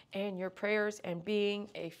card and your prayers and being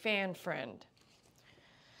a fan friend.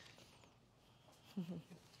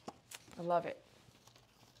 I love it.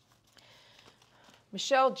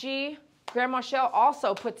 Michelle G., Grandma Shell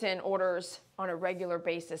also puts in orders on a regular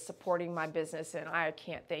basis supporting my business, and I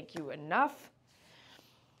can't thank you enough.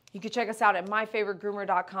 You can check us out at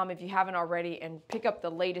myfavoritegroomer.com if you haven't already and pick up the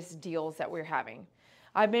latest deals that we're having.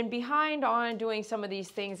 I've been behind on doing some of these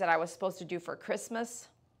things that I was supposed to do for Christmas.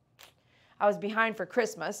 I was behind for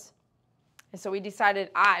Christmas, and so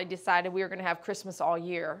I decided we were going to have Christmas all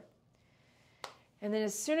year. And then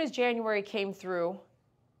as soon as January came through,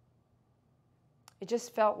 it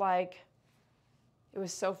just felt like it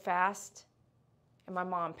was so fast, and my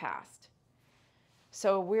mom passed.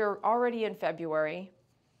 So we're already in February,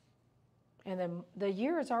 and then the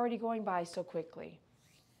year is already going by so quickly.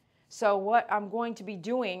 So what I'm going to be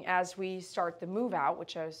doing as we start the move out,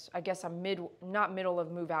 which is, I guess I'm not middle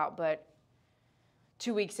of move out, but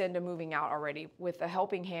 2 weeks into moving out already with a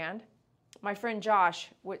helping hand. My friend Josh,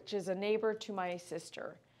 which is a neighbor to my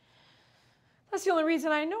sister. That's the only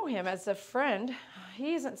reason I know him as a friend.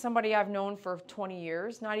 He isn't somebody I've known for 20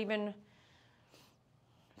 years, not even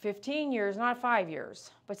 15 years, not 5 years,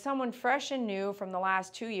 but someone fresh and new from the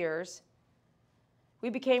last 2 years. We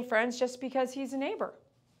became friends just because he's a neighbor.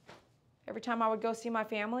 Every time I would go see my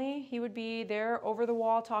family, he would be there over the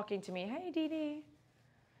wall talking to me. Hey, Dee Dee.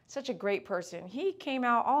 Such a great person. He came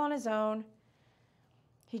out all on his own.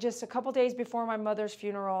 He just, a couple days before my mother's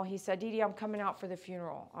funeral, he said, Dee Dee, I'm coming out for the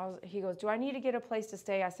funeral. He goes, do I need to get a place to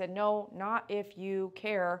stay? I said, no, not if you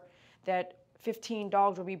care that 15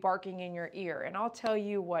 dogs will be barking in your ear. And I'll tell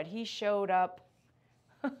you what, he showed up.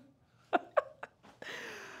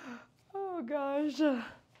 Oh, gosh.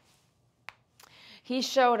 He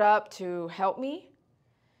showed up to help me,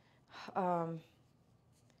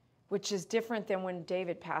 which is different than when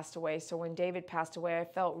David passed away. So when David passed away, I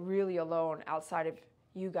felt really alone outside of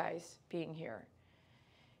you guys being here.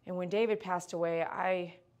 And when David passed away,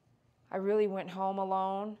 I really went home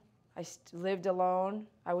alone. I lived alone.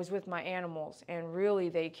 I was with my animals, and really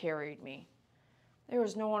they carried me. There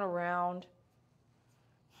was no one around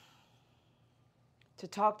to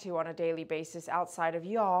talk to on a daily basis outside of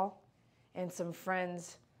y'all and some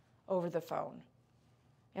friends over the phone.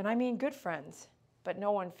 And I mean good friends, but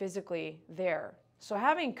no one physically there. So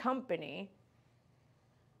having company,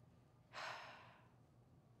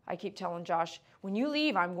 I keep telling Josh, when you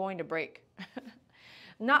leave, I'm going to break.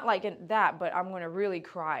 Not like that, but I'm going to really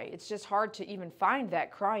cry. It's just hard to even find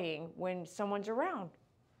that crying when someone's around,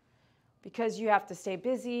 because you have to stay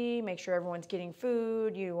busy, make sure everyone's getting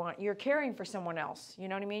food. You're caring for someone else. You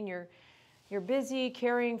know what I mean? You're busy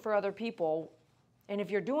caring for other people, and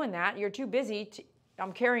if you're doing that, you're too busy.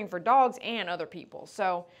 I'm caring for dogs and other people.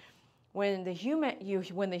 So when the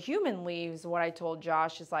human leaves, what I told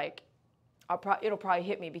Josh is like, it'll probably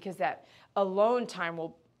hit me, because that alone time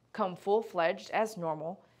will come full-fledged as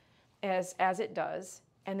normal, as it does,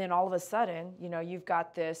 and then all of a sudden, you've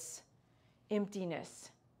got this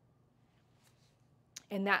emptiness,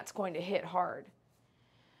 and that's going to hit hard.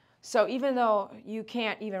 So even though you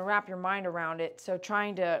can't even wrap your mind around it, so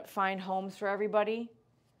trying to find homes for everybody,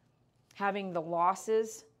 having the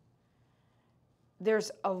losses,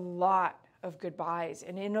 there's a lot of goodbyes,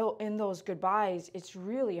 and in those goodbyes, it's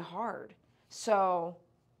really hard. So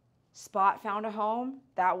Spot found a home.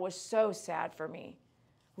 That was so sad for me.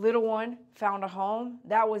 Little one found a home.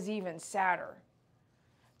 That was even sadder.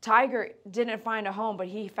 Tiger didn't find a home, but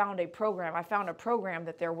he found a program. I found a program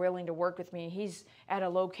that they're willing to work with me. He's at a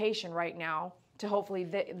location right now to hopefully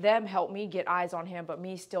them help me get eyes on him, but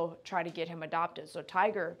me still try to get him adopted. So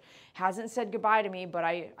Tiger hasn't said goodbye to me, but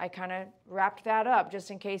I kind of wrapped that up just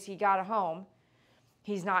in case he got a home.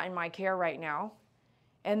 He's not in my care right now.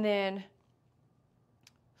 And then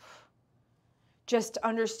just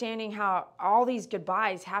understanding how all these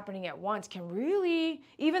goodbyes happening at once can really,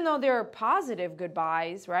 even though they're positive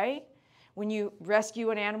goodbyes, right? When you rescue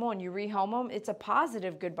an animal and you rehome them, it's a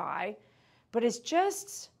positive goodbye, but it's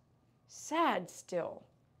just sad still.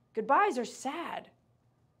 Goodbyes are sad.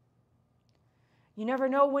 You never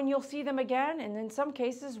know when you'll see them again, and in some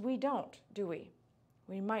cases we don't, do we?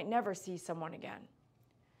 We might never see someone again.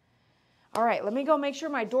 All right, let me go make sure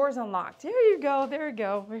my door's unlocked. There you go, there you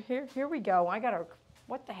go. Here we go.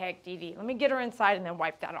 What the heck, Dee Dee? Let me get her inside and then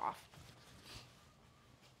wipe that off.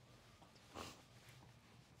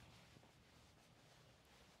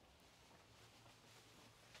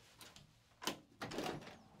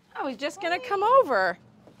 Oh, he's just gonna come over.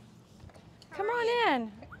 Come on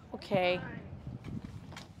in. Okay.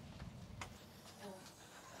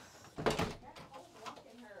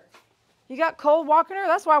 You got cold walking her?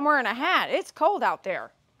 That's why I'm wearing a hat. It's cold out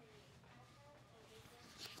there.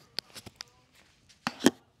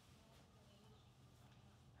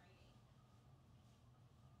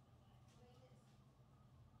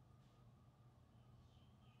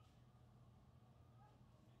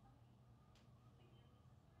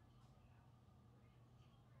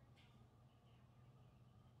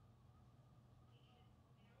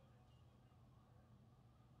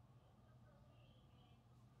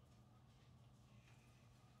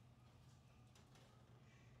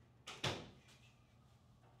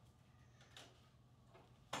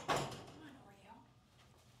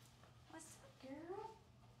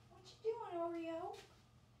 Oreo.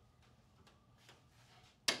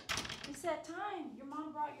 It's that time. Your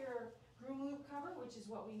mom brought your Groom loop cover, which is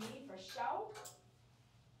what we need for show.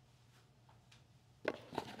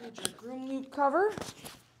 Here's your Groom loop cover.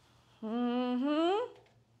 Mm-hmm.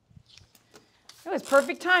 It was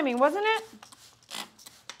perfect timing, wasn't it?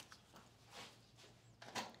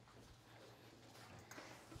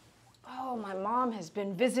 Oh, my mom has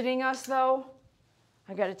been visiting us, though.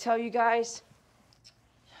 I got to tell you guys,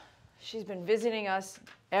 she's been visiting us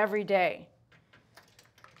every day.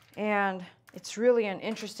 And it's really an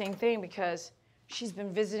interesting thing because she's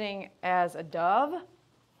been visiting as a dove.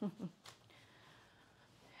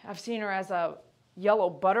 I've seen her as a yellow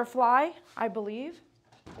butterfly, I believe.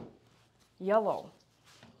 Yellow.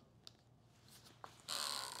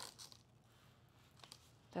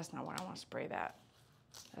 That's not what I want to spray that.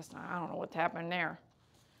 That's not, I don't know what's happened there.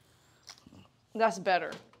 That's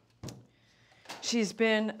better. She's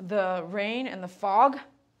been the rain and the fog.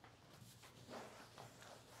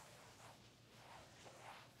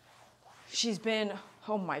 She's been,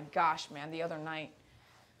 oh my gosh, man, the other night,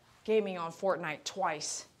 gaming on Fortnite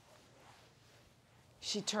twice.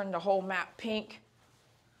 She turned the whole map pink.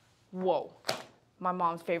 Whoa. My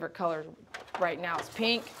mom's favorite color right now is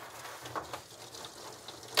pink.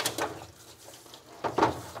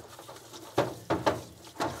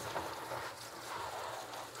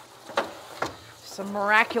 Some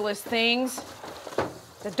miraculous things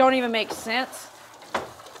that don't even make sense.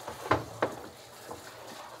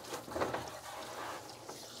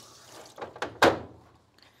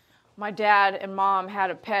 My dad and mom had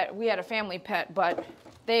a pet. We had a family pet, but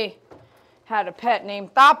they had a pet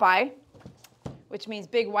named Thapai, which means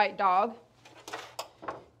big white dog.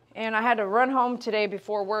 And I had to run home today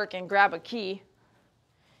before work and grab a key.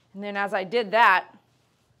 And then as I did that,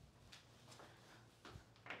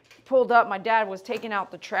 pulled up, my dad was taking out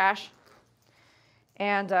the trash.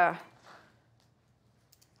 And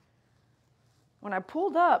when I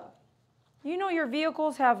pulled up, you know your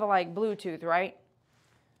vehicles have like Bluetooth, right?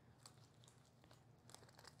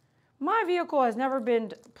 My vehicle has never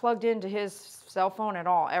been plugged into his cell phone at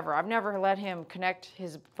all, ever. I've never let him connect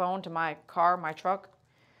his phone to my car, my truck.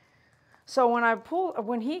 So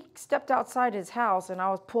when he stepped outside his house and I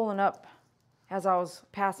was pulling up as I was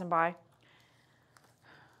passing by,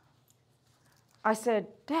 I said,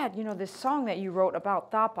 Dad, you know this song that you wrote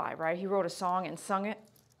about Thapai, right? He wrote a song and sung it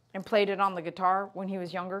and played it on the guitar when he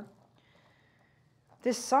was younger.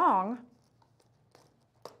 This song,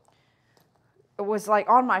 it was like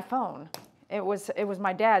on my phone. It was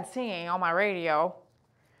my dad singing on my radio.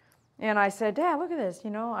 And I said, Dad, look at this, you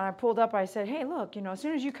know. And I pulled up, I said, hey, look, you know, as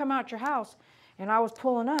soon as you come out your house, and I was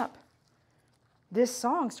pulling up, this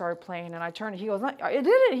song started playing, and I turned it. He goes, it did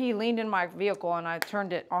it. He leaned in my vehicle, and I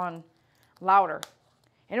turned it on louder.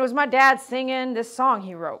 And it was my dad singing this song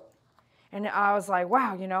he wrote. And I was like,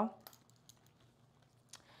 wow, you know,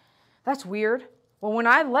 that's weird. Well, when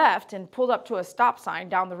I left and pulled up to a stop sign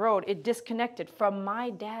down the road, it disconnected from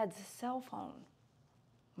my dad's cell phone.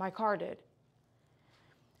 My car did.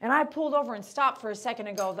 And I pulled over and stopped for a second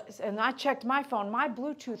ago, and I checked my phone. My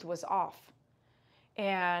Bluetooth was off.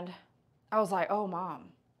 And I was like, oh, Mom.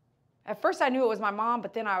 At first I knew it was my mom,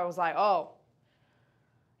 but then I was like, oh,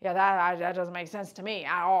 yeah, that doesn't make sense to me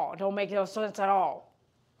at all. It don't make no sense at all.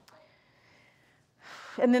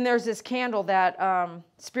 And then there's this candle that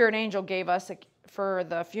Spirit Angel gave us for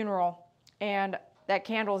the funeral. And that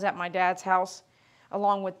candle is at my dad's house,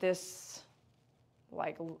 along with this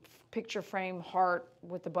like picture frame heart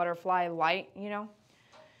with the butterfly light, you know.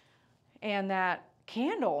 And that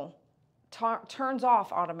candle turns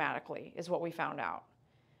off automatically, is what we found out.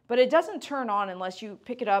 But it doesn't turn on unless you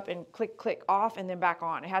pick it up and click off and then back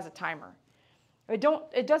on. It has a timer.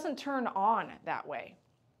 It doesn't turn on that way.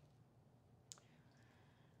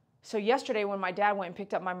 So yesterday when my dad went and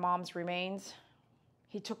picked up my mom's remains,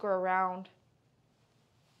 he took her around.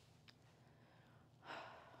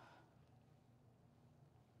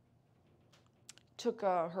 took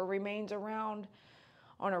her remains around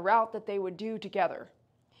on a route that they would do together.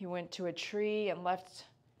 He went to a tree and left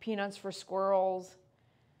peanuts for squirrels.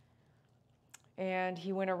 And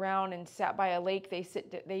he went around and sat by a lake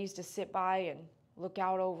they used to sit by and look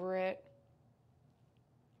out over it.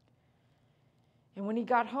 And when he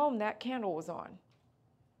got home, that candle was on.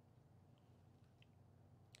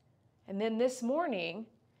 And then this morning,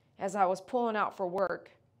 as I was pulling out for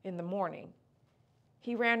work in the morning,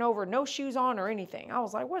 he ran over, no shoes on or anything. I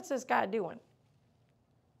was like, what's this guy doing?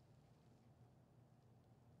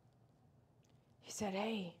 He said,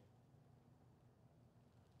 hey,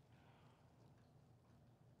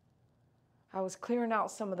 I was clearing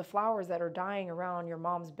out some of the flowers that are dying around your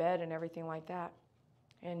mom's bed and everything like that.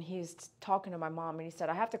 And he's talking to my mom, and he said,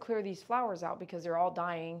 I have to clear these flowers out because they're all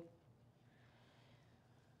dying.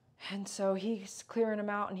 And so he's clearing them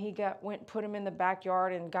out, and he went and put them in the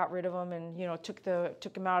backyard and got rid of them, and took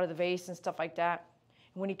them out of the vase and stuff like that.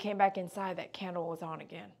 And when he came back inside, that candle was on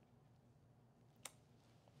again.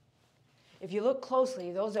 If you look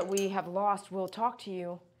closely, those that we have lost will talk to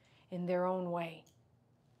you in their own way.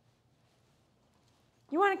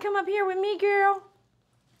 You want to come up here with me, girl?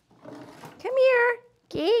 Come here.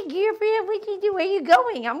 Okay, girlfriend, what you do? Where you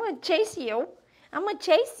going? I'm going to chase you. I'm going to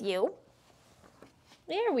chase you.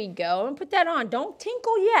 There we go. And put that on. Don't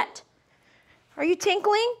tinkle yet. Are you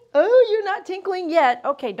tinkling? Oh, you're not tinkling yet.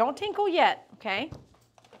 Okay, don't tinkle yet, okay?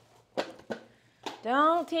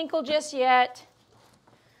 Don't tinkle just yet.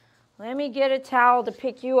 Let me get a towel to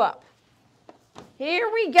pick you up. Here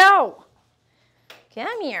we go.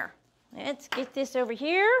 Come here. Let's get this over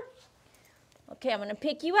here. Okay, I'm going to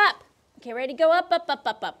pick you up. Okay, ready to go up, up, up,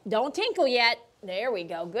 up, up. Don't tinkle yet. There we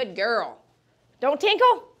go. Good girl. Don't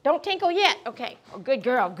tinkle? Don't tinkle yet. Okay. Oh, good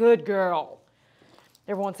girl. Good girl.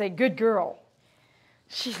 Everyone say, good girl.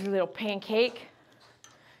 She's a little pancake.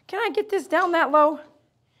 Can I get this down that low?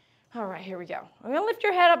 All right, here we go. I'm going to lift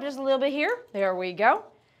your head up just a little bit here. There we go.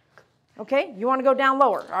 Okay, you want to go down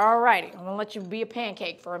lower. All righty. I'm going to let you be a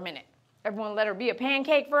pancake for a minute. Everyone let her be a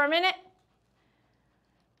pancake for a minute.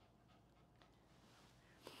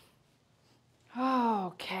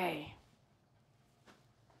 Okay.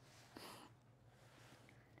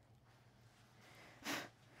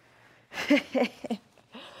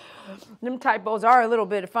 Them typos are a little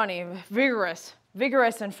bit funny, vigorous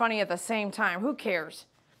and funny at the same time. Who cares?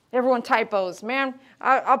 Everyone typos. Man,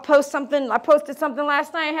 I'll post something. I posted something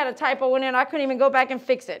last night. I had a typo in it. I couldn't even go back and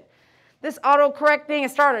fix it. This autocorrect thing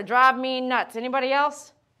has started to drive me nuts. Anybody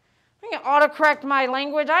else? I can autocorrect my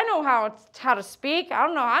language. I know how to speak. I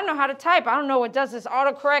know how to type. I don't know what does this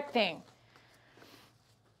autocorrect thing.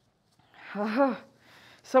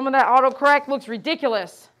 Some of that autocorrect looks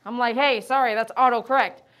ridiculous. I'm like, hey, sorry, that's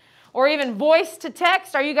autocorrect. Or even voice to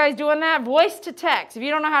text. Are you guys doing that? Voice to text. If you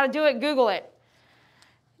don't know how to do it, Google it.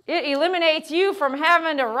 It eliminates you from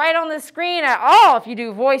having to write on the screen at all if you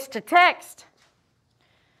do voice to text.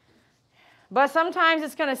 But sometimes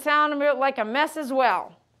it's going to sound a bit like a mess as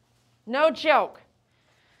well. No joke.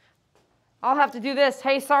 I'll have to do this.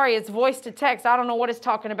 Hey, sorry, it's voice to text. I don't know what it's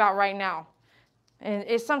talking about right now.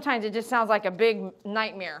 And sometimes it just sounds like a big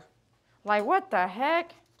nightmare. Like, what the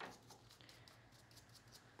heck?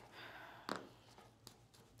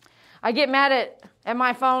 I get mad at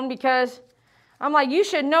my phone because I'm like, you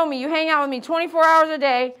should know me. You hang out with me 24 hours a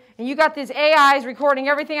day, and you got these AIs recording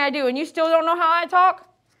everything I do, and you still don't know how I talk?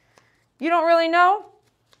 You don't really know?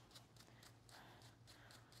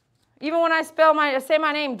 Even when I say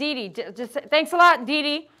my name, Dee Dee, just say, thanks a lot, Dee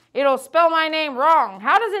Dee. It'll spell my name wrong.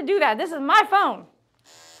 How does it do that? This is my phone.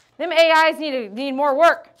 Them AIs need more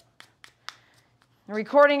work. They're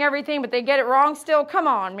recording everything, but they get it wrong still. Come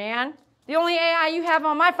on, man. The only AI you have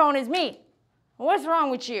on my phone is me. What's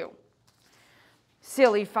wrong with you?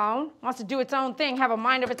 Silly phone. Wants to do its own thing, have a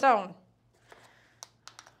mind of its own.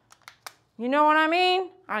 You know what I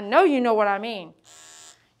mean? I know you know what I mean.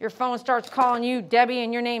 Your phone starts calling you Debbie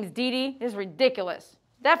and your name's Dee Dee. It's ridiculous.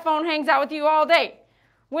 That phone hangs out with you all day.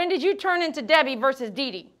 When did you turn into Debbie versus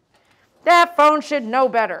Dee Dee? That phone should know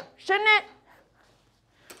better, shouldn't it?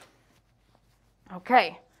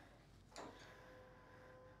 Okay.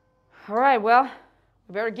 All right, well,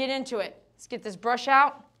 we better get into it. Let's get this brush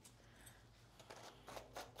out.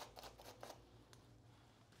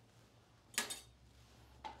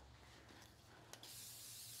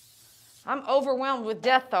 I'm overwhelmed with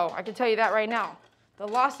death, though. I can tell you that right now. The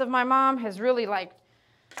loss of my mom has really,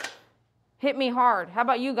 hit me hard. How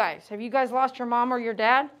about you guys? Have you guys lost your mom or your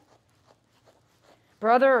dad?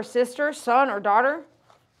 Brother or sister, son or daughter?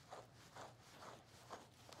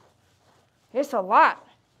 It's a lot.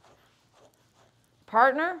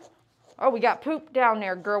 Partner? Oh, we got poop down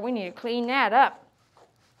there, girl. We need to clean that up.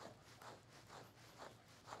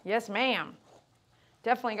 Yes, ma'am.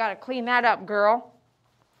 Definitely got to clean that up, girl.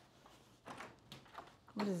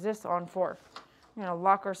 What is this on for? We're going to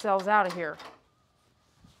lock ourselves out of here.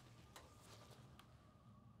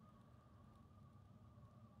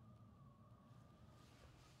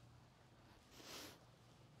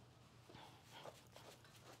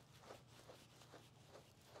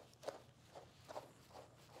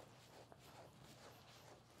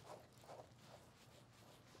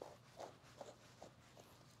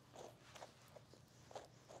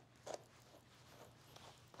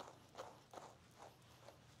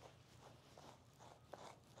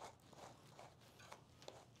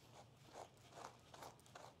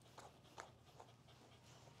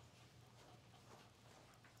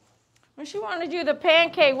 When she wanted to do the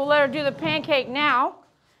pancake, we'll let her do the pancake now.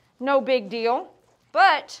 No big deal.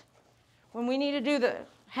 But when we need to do the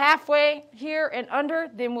halfway here and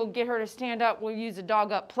under, then we'll get her to stand up. We'll use the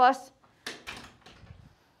dog up plus.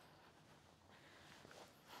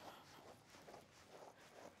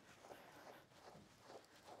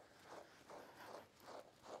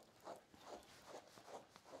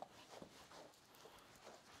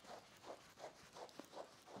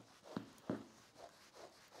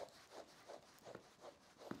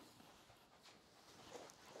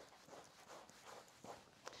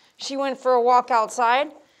 She went for a walk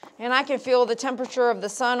outside, and I can feel the temperature of the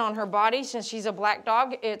sun on her body. Since she's a black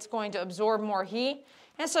dog, it's going to absorb more heat,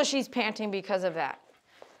 and so she's panting because of that.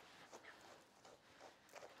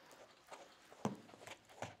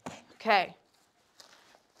 Okay.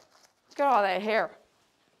 Let's get all that hair.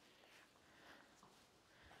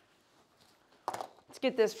 Let's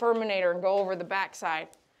get this furminator and go over the backside.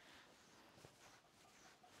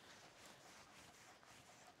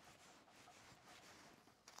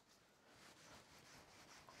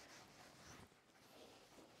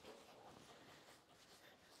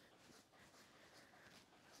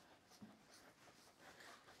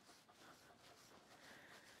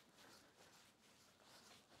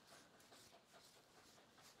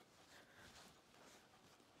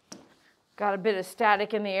 Got a bit of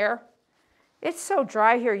static in the air. It's so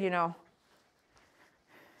dry here, you know.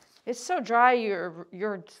 It's so dry, your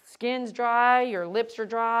skin's dry, your lips are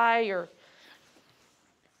dry, your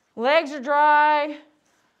legs are dry.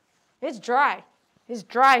 It's dry. It's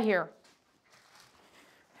dry here.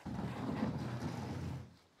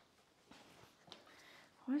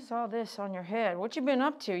 What is all this on your head? What you been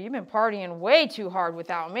up to? You've been partying way too hard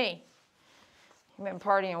without me. You've been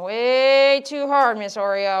partying way too hard, Miss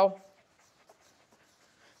Oreo.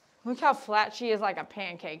 Look how flat she is, like a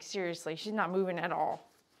pancake. Seriously, she's not moving at all.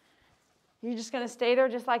 You just gonna stay there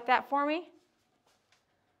just like that for me?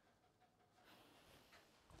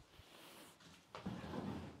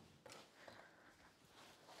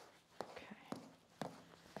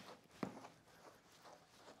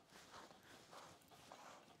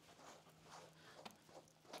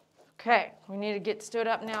 Okay, we need to get stood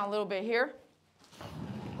up now a little bit here.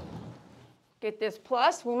 Get this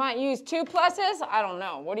plus. We might use 2 pluses. I don't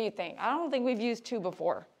know. What do you think? I don't think we've used 2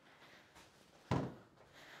 before.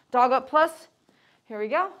 Dog up plus. Here we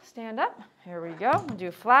go. Stand up. Here we go. We'll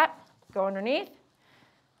do flat. Go underneath.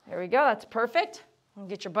 There we go. That's perfect. We'll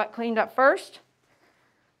get your butt cleaned up first.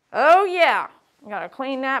 Oh, yeah. You got to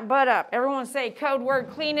clean that butt up. Everyone say code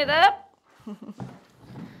word, clean it up.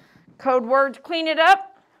 Code words, clean it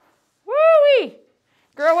up. Woo-wee.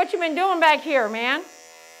 Girl, what you been doing back here, man?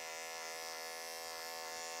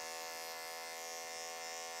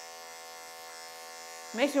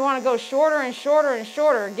 Makes me want to go shorter and shorter and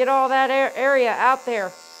shorter. Get all that area out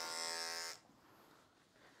there.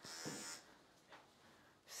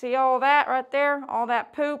 See all that right there? All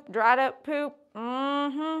that poop, dried up poop.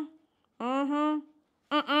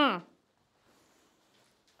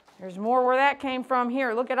 There's more where that came from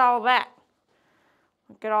here. Look at all that.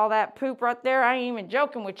 Look at all that poop right there. I ain't even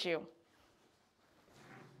joking with you.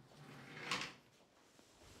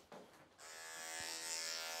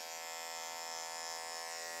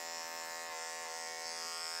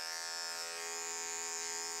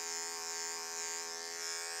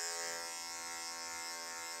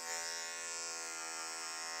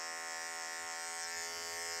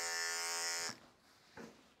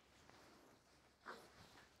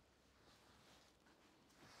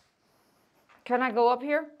 Can I go up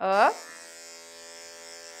here? Up.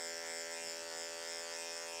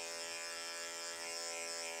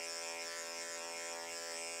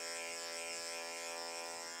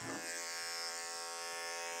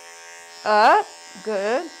 Up.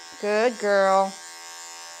 Good. Good girl.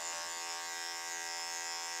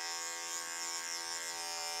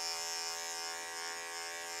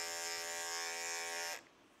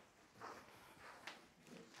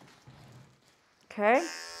 Okay.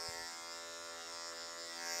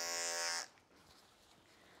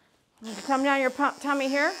 Come down your tummy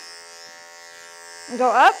here. And go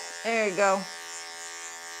up. There you go.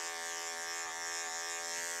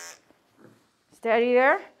 Steady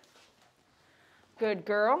there. Good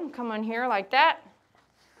girl. Come on here like that.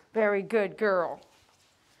 Very good girl.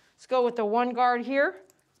 Let's go with the one guard here.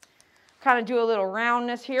 Kind of do a little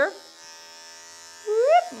roundness here.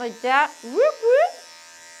 Whoop, like that. Whoop, whoop.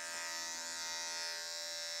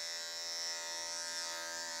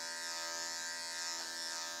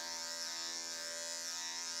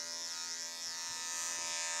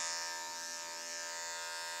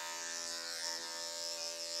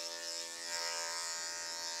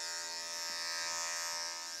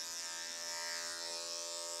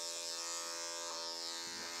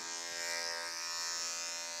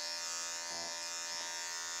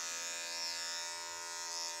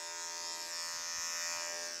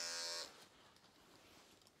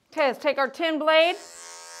 Okay, let's take our tin blade.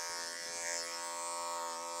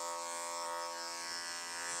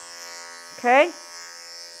 Okay.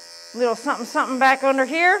 Little something, something back under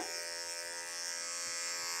here.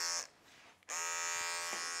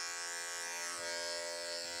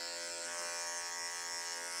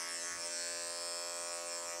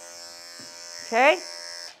 Okay.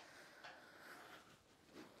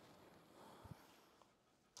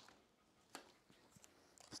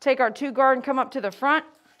 Let's take our two guard and come up to the front.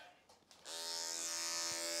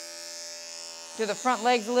 Do the front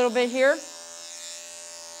legs a little bit here.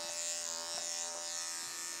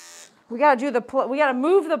 We gotta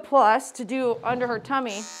move the plus to do under her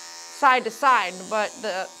tummy, side to side, but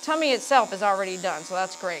the tummy itself is already done, so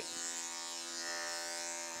that's great.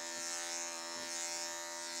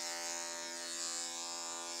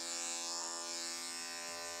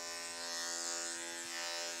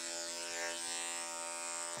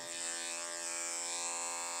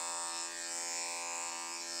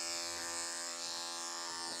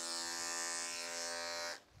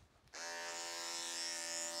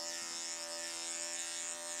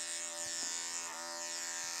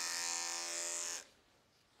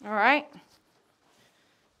 All right.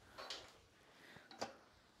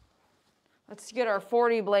 Let's get our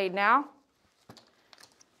 40 blade now.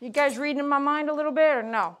 You guys reading my mind a little bit or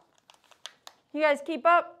no? You guys keep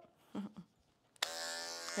up?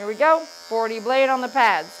 Here we go. 40 blade on the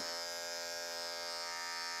pads.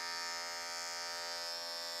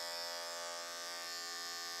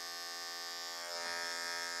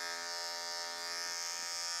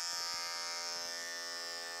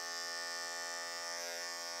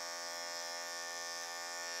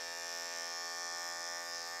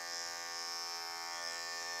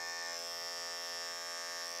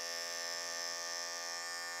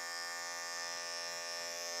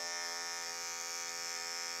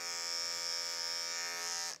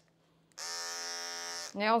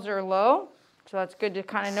 Nails are low, so that's good to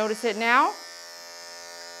kind of notice it now.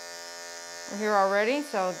 We're here already,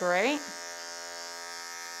 so great.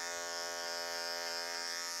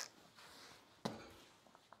 Do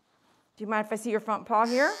you mind if I see your front paw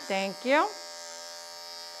here? Thank you.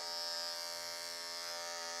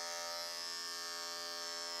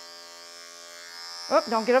 Oh,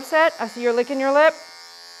 don't get upset. I see you're licking your lip.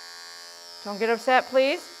 Don't get upset,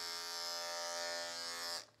 please.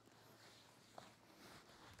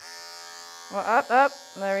 Well, up, up.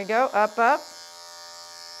 There we go. Up, up.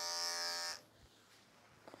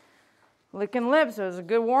 Licking lips is a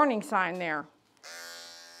good warning sign there.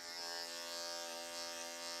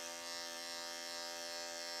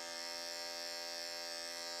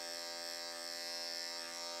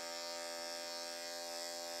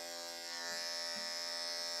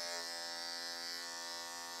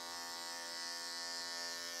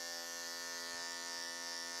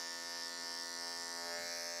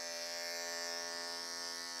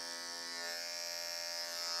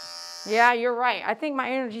 Yeah, you're right. I think my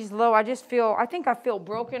energy's low. I think I feel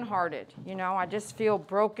brokenhearted. You know, I just feel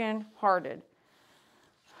brokenhearted.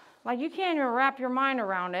 Like you can't even wrap your mind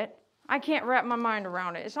around it. I can't wrap my mind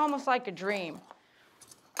around it. It's almost like a dream.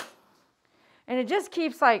 And it just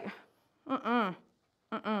keeps like, I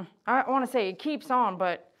want to say it keeps on,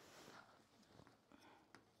 but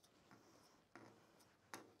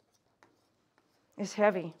it's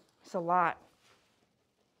heavy. It's a lot.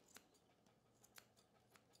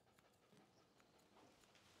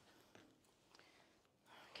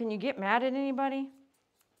 Can you get mad at anybody?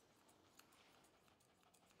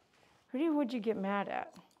 Who would you get mad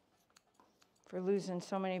at for losing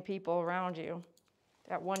so many people around you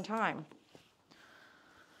at one time?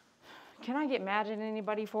 Can I get mad at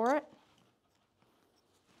anybody for it?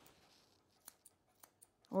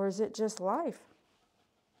 Or is it just life?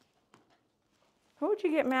 Who would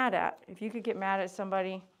you get mad at? If you could get mad at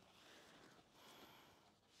somebody,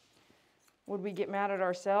 would we get mad at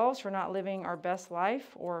ourselves for not living our best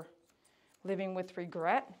life or living with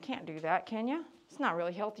regret? Can't do that, can you? It's not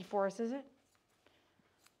really healthy for us, is it?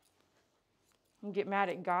 You get mad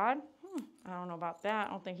at God? I don't know about that. I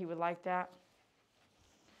don't think he would like that.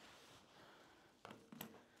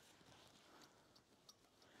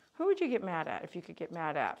 Who would you get mad at if you could get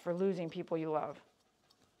mad at for losing people you love?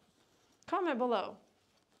 Comment below.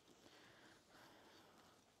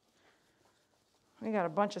 We got a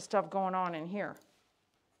bunch of stuff going on in here.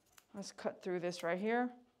 Let's cut through this right here.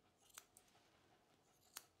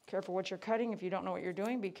 Careful what you're cutting. If you don't know what you're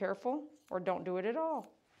doing, be careful or don't do it at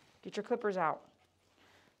all. Get your clippers out.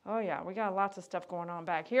 Oh yeah, we got lots of stuff going on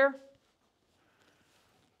back here.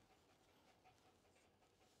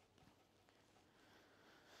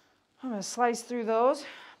 I'm going to slice through those,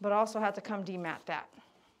 but also have to come demat that.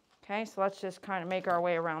 Okay, so let's just kind of make our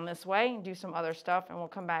way around this way and do some other stuff, and we'll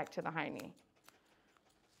come back to the high knee.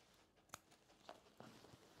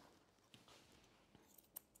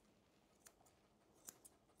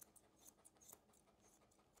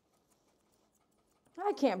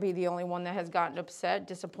 I can't be the only one that has gotten upset,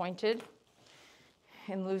 disappointed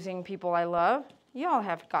in losing people I love. Y'all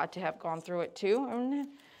have got to have gone through it too. I mean,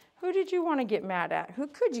 who did you want to get mad at? Who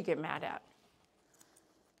could you get mad at?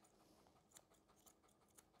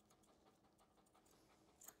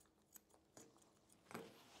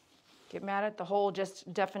 Get mad at the whole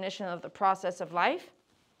just definition of the process of life?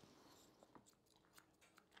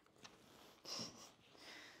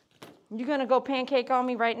 You gonna go pancake on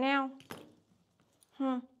me right now?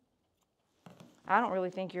 I don't really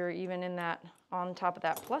think you're even in that, on top of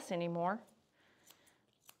that plus anymore.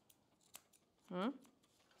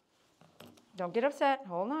 Don't get upset.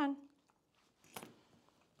 Hold on.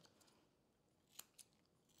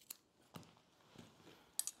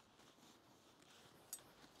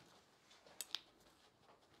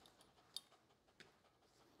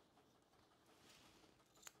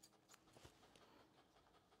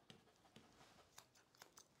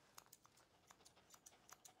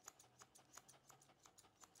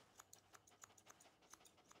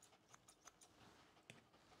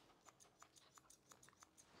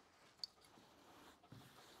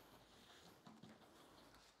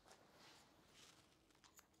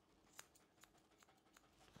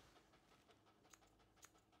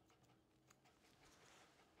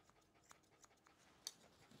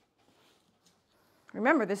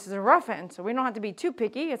 Remember, this is a rough end, so we don't have to be too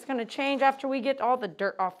picky. It's going to change after we get all the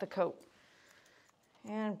dirt off the coat.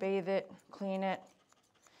 And bathe it, clean it.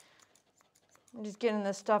 I'm just getting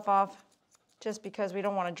this stuff off just because we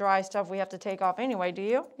don't want to dry stuff we have to take off anyway, do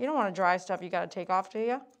you? You don't want to dry stuff you got to take off, do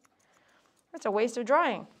you? It's a waste of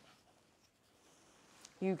drying.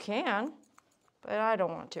 You can, but I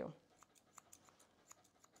don't want to.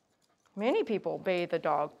 Many people bathe a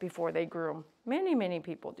dog before they groom. Many, many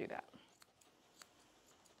people do that.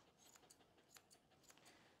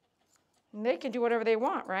 And they can do whatever they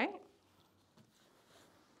want, right?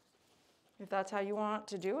 If that's how you want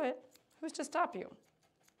to do it, who's to stop you?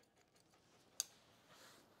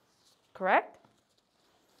 Correct?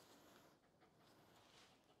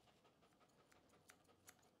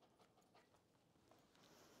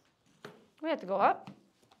 We have to go up.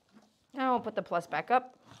 Now we'll put the plus back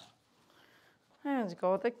up. And let's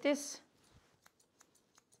go like this.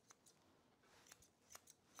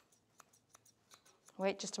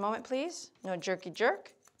 Wait just a moment, please. No jerky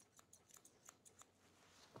jerk.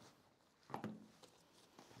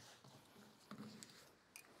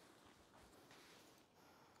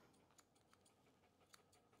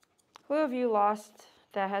 Who have you lost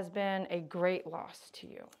that has been a great loss to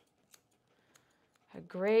you? A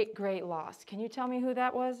great, great loss. Can you tell me who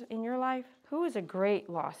that was in your life? Who is a great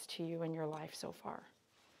loss to you in your life so far?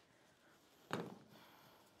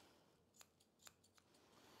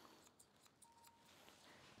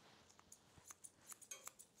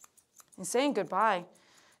 And saying goodbye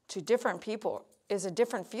to different people is a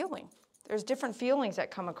different feeling. There's different feelings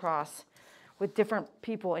that come across with different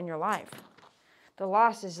people in your life. The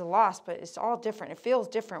loss is a loss, but it's all different. It feels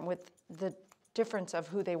different with the difference of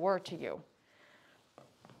who they were to you.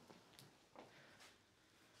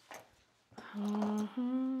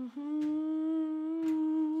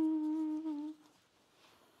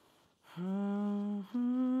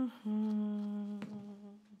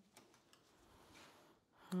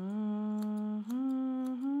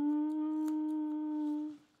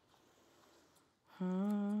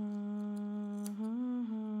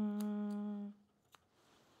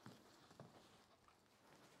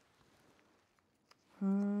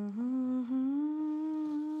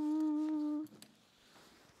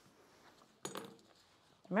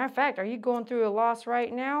 Matter of fact, are you going through a loss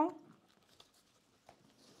right now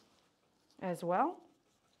as well?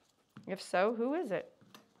 If so, who is it?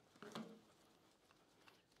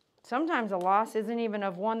 Sometimes a loss isn't even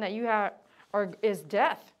of one that you have, or is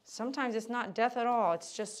death. Sometimes it's not death at all.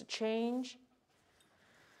 It's just a change.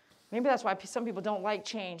 Maybe that's why some people don't like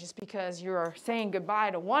change. It's because you're saying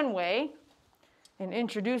goodbye to one way and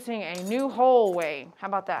introducing a new whole way. How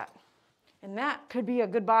about that? And that could be a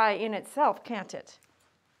goodbye in itself, can't it?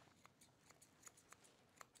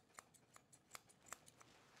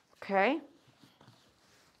 Okay.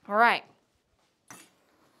 All right.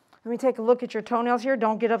 Let me take a look at your toenails here.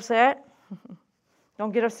 Don't get upset.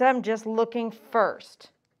 Don't get upset. I'm just looking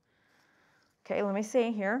first. Okay, let me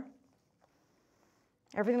see here.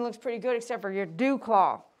 Everything looks pretty good except for your dew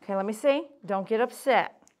claw. Okay, let me see. Don't get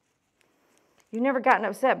upset. You've never gotten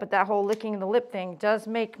upset, but that whole licking the lip thing does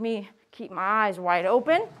make me keep my eyes wide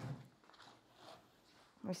open.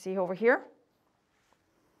 Let me see over here.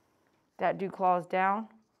 That dew claw is down.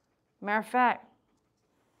 Matter of fact,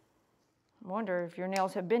 I wonder if your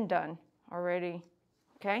nails have been done already.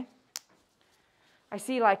 Okay? I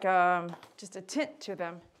see like just a tint to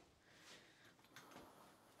them.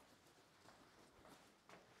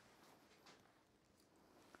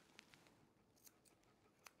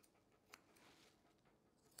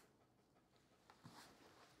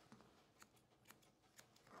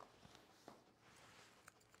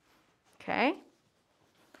 Okay.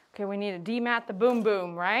 Okay, we need to demat the boom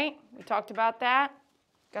boom, right? We talked about that.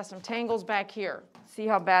 Got some tangles back here. See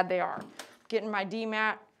how bad they are. Getting my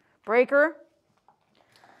demat breaker.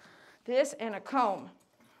 This and a comb.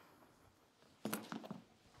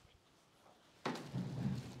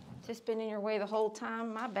 Just been in your way the whole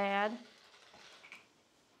time, my bad.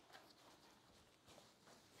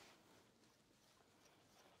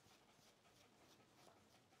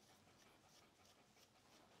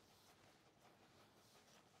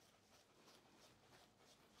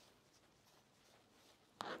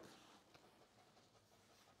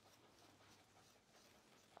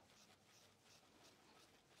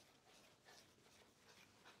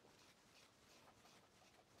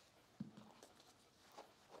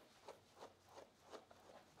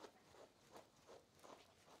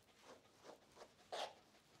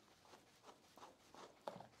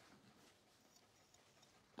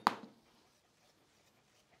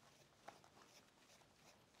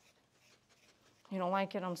 You don't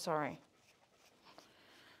like it? I'm sorry.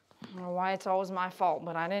 I don't know why it's always my fault,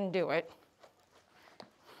 but I didn't do it.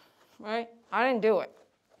 Right? I didn't do it.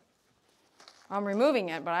 I'm removing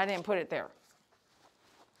it, but I didn't put it there.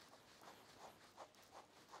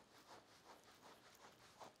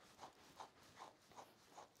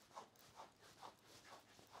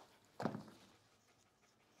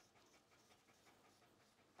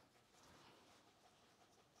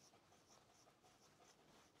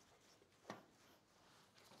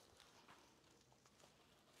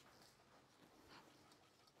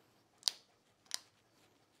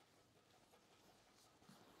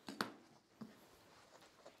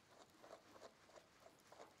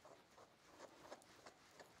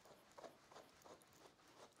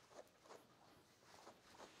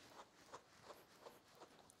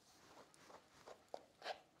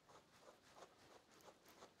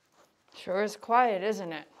 Sure is quiet,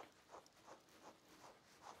 isn't it?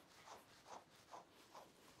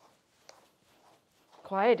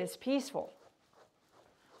 Quiet is peaceful.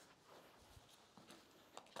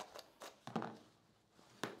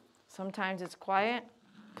 Sometimes it's quiet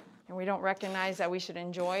and we don't recognize that we should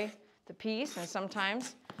enjoy the peace, and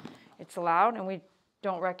sometimes it's loud and we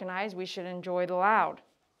don't recognize we should enjoy the loud.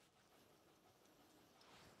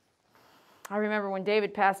 I remember when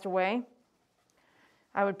David passed away,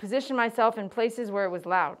 I would position myself in places where it was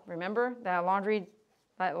loud. Remember that laundry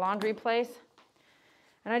place?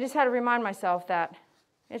 And I just had to remind myself that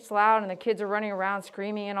it's loud and the kids are running around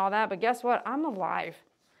screaming and all that, but guess what? I'm alive.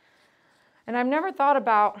 And I've never thought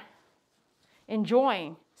about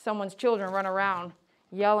enjoying someone's children run around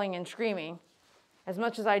yelling and screaming as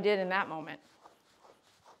much as I did in that moment,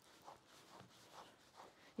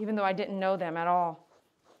 even though I didn't know them at all.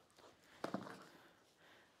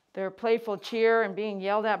 Their playful cheer and being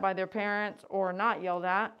yelled at by their parents or not yelled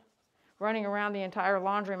at, running around the entire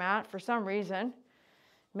laundromat for some reason,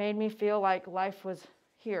 made me feel like life was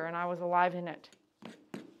here and I was alive in it.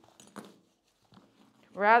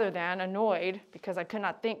 Rather than annoyed because I could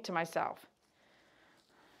not think to myself.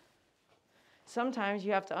 Sometimes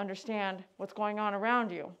you have to understand what's going on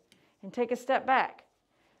around you and take a step back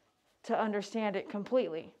to understand it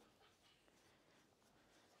completely.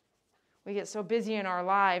 We get so busy in our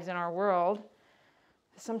lives, in our world,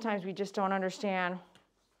 sometimes we just don't understand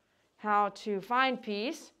how to find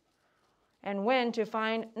peace and when to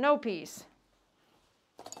find no peace.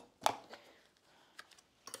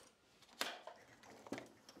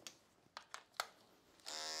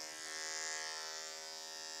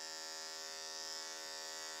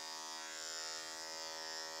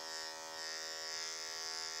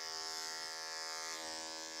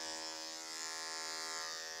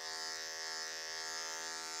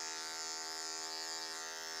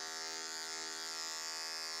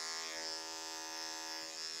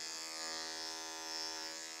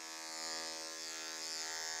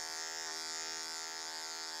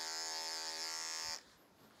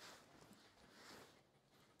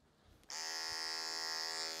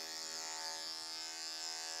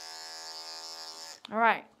 All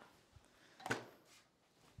right.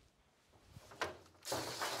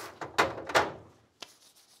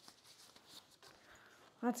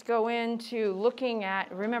 Let's go into looking at,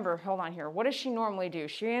 remember, hold on here. What does she normally do?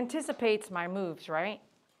 She anticipates my moves, right?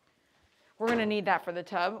 We're going to need that for the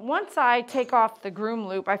tub. Once I take off the groom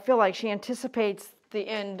loop, I feel like she anticipates the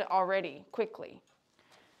end already quickly.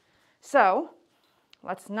 So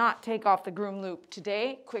let's not take off the groom loop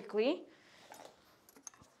today quickly.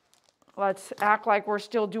 Let's act like we're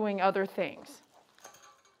still doing other things.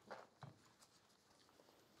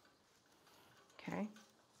 Okay.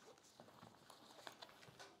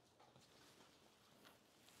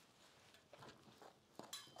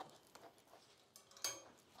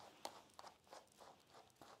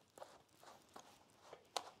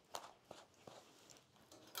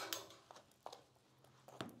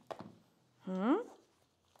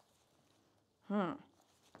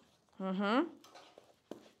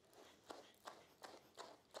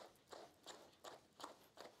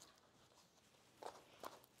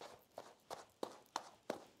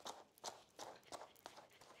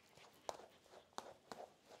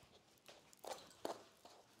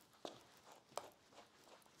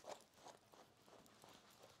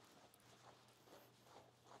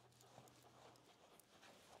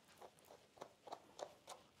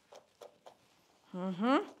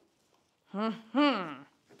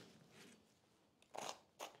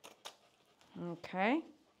 Okay.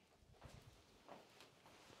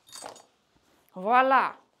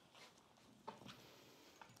 Voila.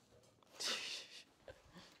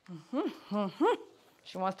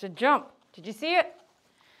 She wants to jump. Did you see it?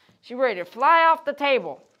 She's ready to fly off the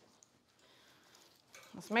table.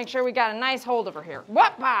 Let's make sure we got a nice hold of her here.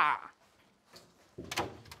 Whoop-ah!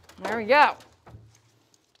 There we go.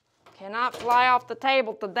 Cannot fly off the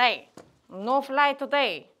table today. No fly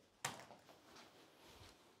today.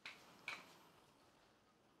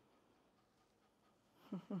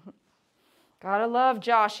 Gotta love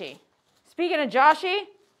Joshy. Speaking of Joshy,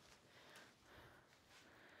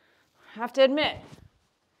 I have to admit,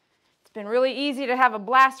 it's been really easy to have a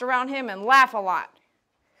blast around him and laugh a lot.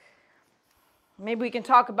 Maybe we can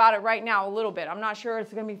talk about it right now a little bit. I'm not sure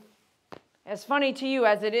it's going to be as funny to you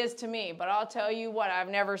as it is to me, but I'll tell you what, I've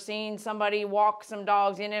never seen somebody walk some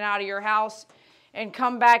dogs in and out of your house and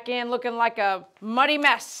come back in looking like a muddy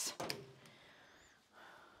mess.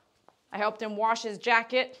 I helped him wash his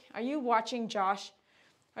jacket. Are you watching, Josh?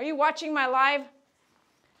 Are you watching my live?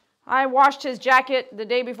 I washed his jacket the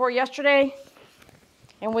day before yesterday,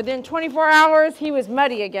 and within 24 hours, he was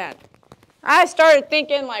muddy again. I started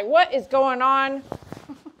thinking, like, what is going on?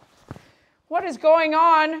 What is going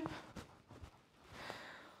on?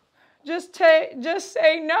 Just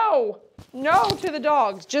say no. No to the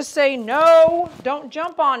dogs. Just say no. Don't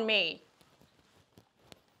jump on me.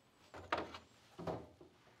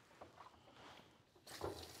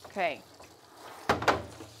 Okay.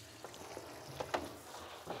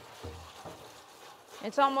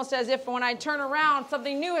 It's almost as if when I turn around,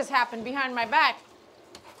 something new has happened behind my back.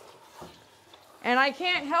 And I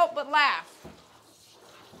can't help but laugh.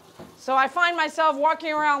 So I find myself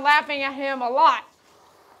walking around laughing at him a lot.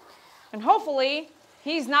 And hopefully,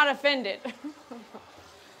 he's not offended.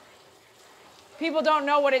 People don't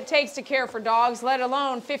know what it takes to care for dogs, let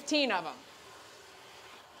alone 15 of them.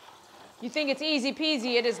 You think it's easy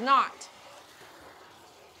peasy, it is not.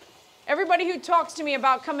 Everybody who talks to me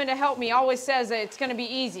about coming to help me always says that it's going to be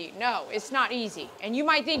easy. No, it's not easy. And you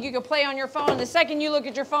might think you could play on your phone. The second you look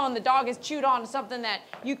at your phone, the dog has chewed on something that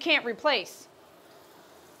you can't replace.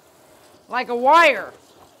 Like a wire.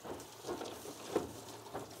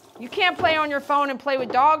 You can't play on your phone and play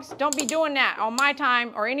with dogs. Don't be doing that on my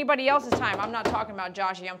time or anybody else's time. I'm not talking about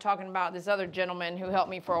Joshy. I'm talking about this other gentleman who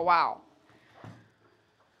helped me for a while.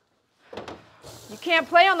 You can't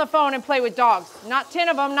play on the phone and play with dogs. Not 10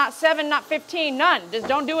 of them, not 7, not 15, none. Just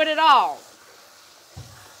don't do it at all.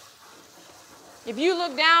 If you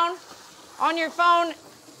look down on your phone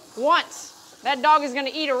Once. That dog is going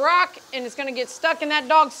to eat a rock and it's going to get stuck in that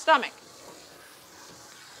dog's stomach.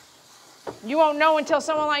 You won't know until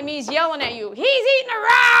someone like me is yelling at you, he's eating a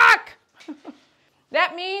rock!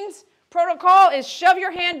 That means protocol is shove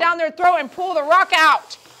your hand down their throat and pull the rock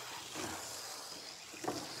out.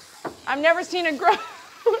 I've never seen a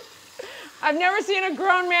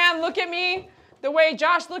grown man look at me the way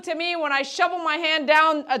Josh looked at me when I shovel my hand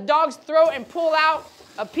down a dog's throat and pull out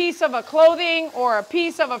a piece of a clothing or a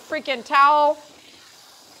piece of a freaking towel.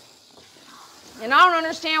 And I don't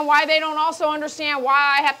understand why they don't also understand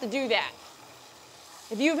why I have to do that.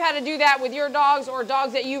 If you've had to do that with your dogs or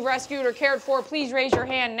dogs that you've rescued or cared for, please raise your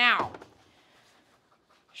hand now.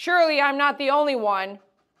 Surely I'm not the only one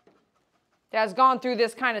that has gone through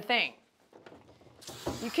this kind of thing.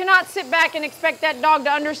 You cannot sit back and expect that dog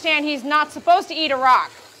to understand he's not supposed to eat a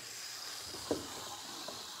rock.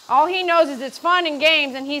 All he knows is it's fun and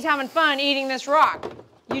games and he's having fun eating this rock.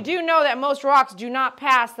 You do know that most rocks do not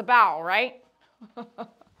pass the bowel, right?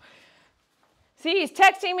 See, he's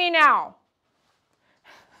texting me now.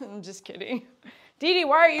 I'm just kidding. Dee Dee,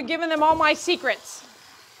 why are you giving them all my secrets?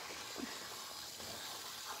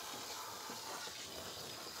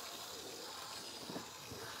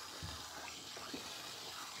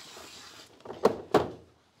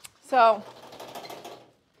 So,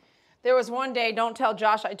 there was one day, don't tell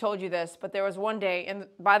Josh I told you this, but there was one day, and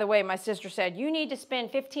by the way, my sister said, you need to spend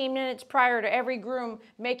 15 minutes prior to every groom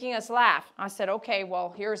making us laugh. I said, okay,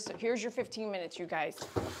 well, here's your 15 minutes, you guys.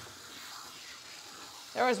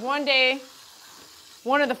 There was one day,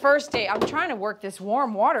 one of the first days, I'm trying to work this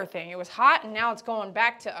warm water thing. It was hot, and now it's going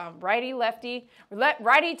back to righty, lefty,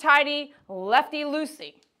 righty, tighty, lefty,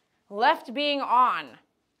 loosey. Left being on.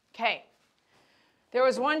 Okay. There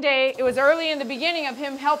was one day, it was early in the beginning of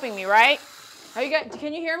him helping me, right?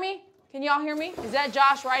 Can you hear me? Can y'all hear me? Is that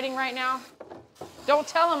Josh writing right now? Don't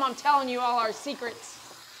tell him I'm telling you all our secrets.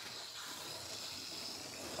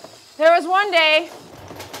 There was one day,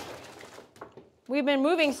 we've been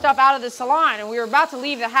moving stuff out of the salon and we were about to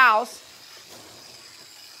leave the house.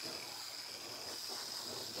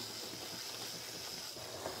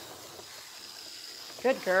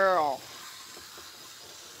 Good girl.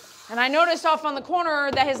 And I noticed off on the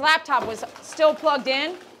corner that his laptop was still plugged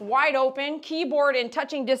in, wide open, keyboard in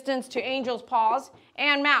touching distance to Angel's paws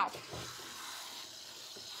and mouth.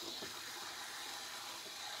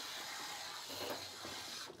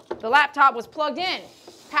 The laptop was plugged in,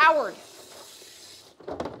 powered.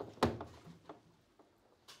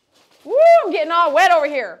 Woo, I'm getting all wet over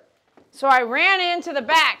here. So I ran into the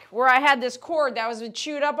back where I had this cord that was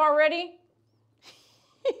chewed up already.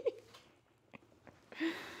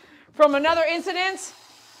 From another incident,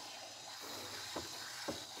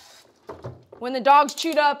 when the dogs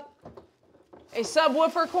chewed up a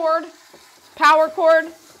subwoofer cord, power cord,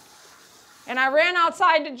 and I ran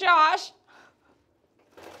outside to Josh.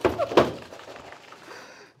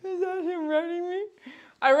 Is that him writing me?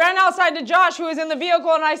 I ran outside to Josh, who was in the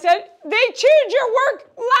vehicle, and I said, they chewed your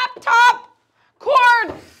work laptop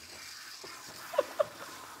cord.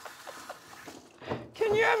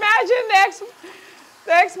 Can you imagine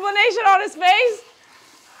the explanation on his face?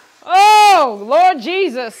 Oh, Lord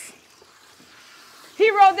Jesus. He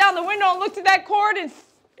rolled down the window and looked at that cord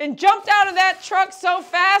and jumped out of that truck so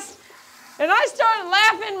fast. And I started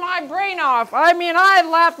laughing my brain off. I mean, I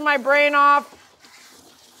laughed my brain off.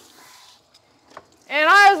 And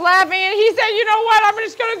I was laughing, and he said, you know what, I'm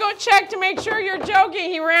just going to go check to make sure you're joking.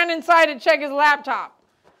 He ran inside to check his laptop.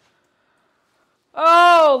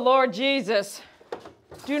 Oh, Lord Jesus.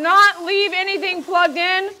 Do not leave anything plugged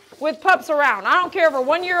in with pups around. I don't care if a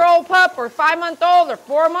 1-year-old pup or 5-month-old or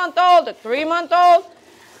 4-month-old or 3-month-old.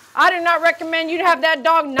 I do not recommend you to have that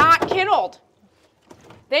dog not kenneled.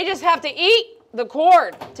 They just have to eat the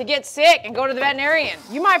cord to get sick and go to the veterinarian.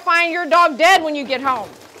 You might find your dog dead when you get home.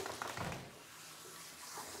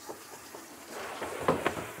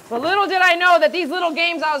 But little did I know that these little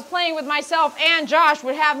games I was playing with myself and Josh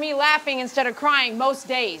would have me laughing instead of crying most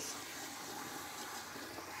days.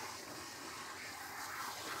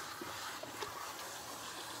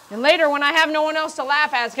 And later, when I have no one else to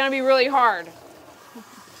laugh at, it's going to be really hard.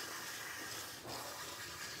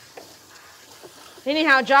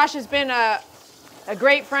 Anyhow, Josh has been a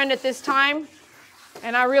great friend at this time,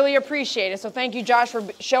 and I really appreciate it. So thank you, Josh, for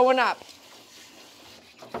showing up.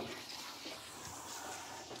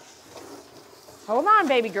 Hold on,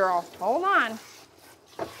 baby girl. Hold on.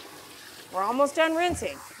 We're almost done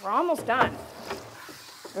rinsing. We're almost done.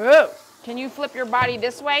 Ooh. Can you flip your body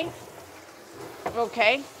this way?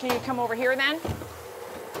 Okay. Can you come over here then?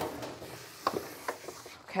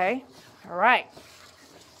 Okay. All right.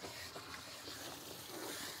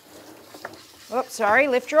 Oops, sorry,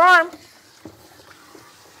 lift your arm.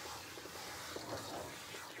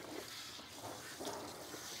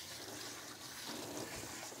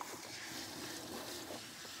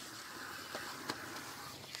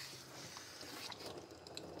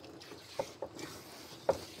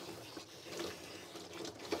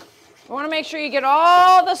 You want to make sure you get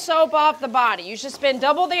all the soap off the body. You should spend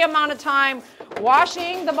double the amount of time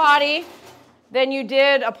washing the body than you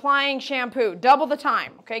did applying shampoo. Double the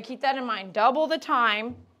time, okay? Keep that in mind. Double the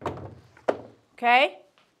time, okay?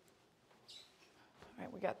 All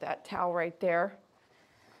right, we got that towel right there.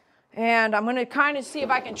 And I'm going to kind of see if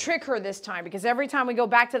I can trick her this time, because every time we go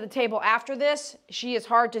back to the table after this, she is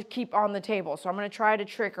hard to keep on the table. So I'm going to try to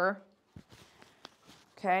trick her,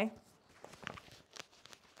 okay?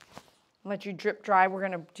 Let you drip dry. We're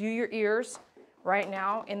going to do your ears right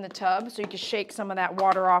now in the tub, so you can shake some of that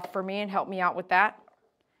water off for me and help me out with that.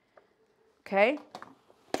 Okay.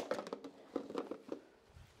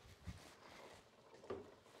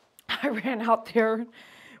 I ran out there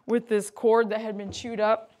with this cord that had been chewed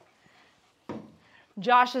up.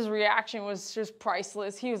 Josh's reaction was just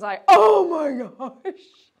priceless. He was like, oh my gosh.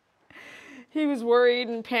 He was worried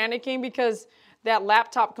and panicking because that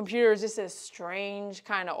laptop computer is just a strange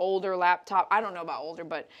kind of older laptop. I don't know about older,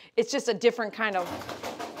 but it's just a different kind of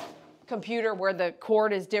computer where the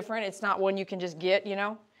cord is different. It's not one you can just get, you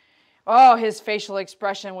know. Oh, his facial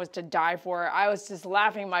expression was to die for. I was just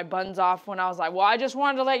laughing my buns off when I was like, well, I just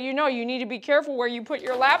wanted to let you know you need to be careful where you put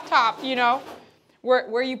your laptop, you know,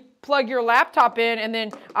 where you plug your laptop in. And then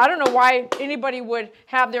I don't know why anybody would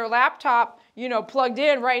have their laptop, you know, plugged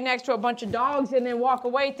in right next to a bunch of dogs and then walk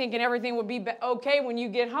away thinking everything would be okay when you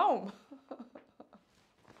get home.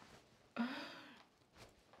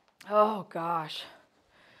 Oh, gosh.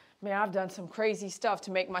 Man, I've done some crazy stuff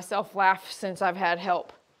to make myself laugh since I've had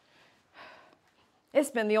help.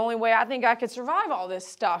 It's been the only way I think I could survive all this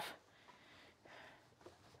stuff.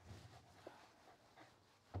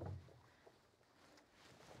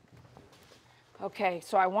 Okay,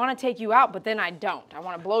 so I want to take you out, but then I don't. I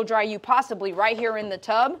want to blow dry you possibly right here in the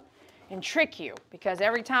tub and trick you, because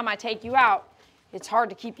every time I take you out, it's hard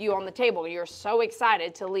to keep you on the table. You're so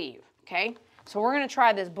excited to leave, okay? So we're going to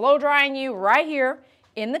try this blow drying you right here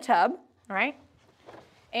in the tub, all right?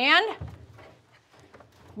 And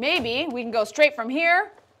maybe we can go straight from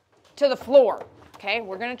here to the floor, okay?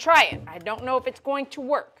 We're going to try it. I don't know if it's going to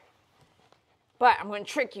work, but I'm going to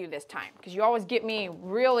trick you this time, because you always get me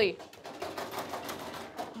really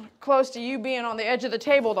close to you being on the edge of the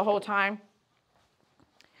table the whole time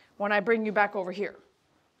when I bring you back over here.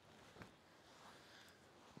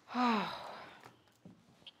 Right.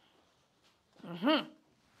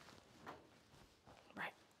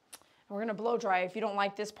 We're going to blow dry. If you don't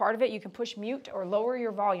like this part of it, you can push mute or lower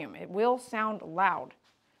your volume. It will sound loud.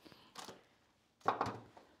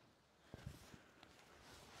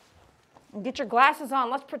 And get your glasses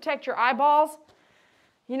on. Let's protect your eyeballs.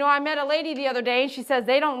 You know, I met a lady the other day, and she says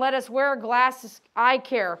they don't let us wear glasses, eye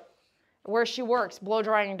care, where she works, blow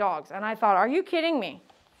drying dogs. And I thought, are you kidding me?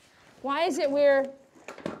 Why is it we're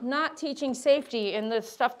not teaching safety in the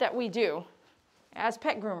stuff that we do as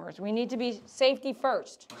pet groomers? We need to be safety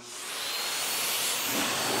first.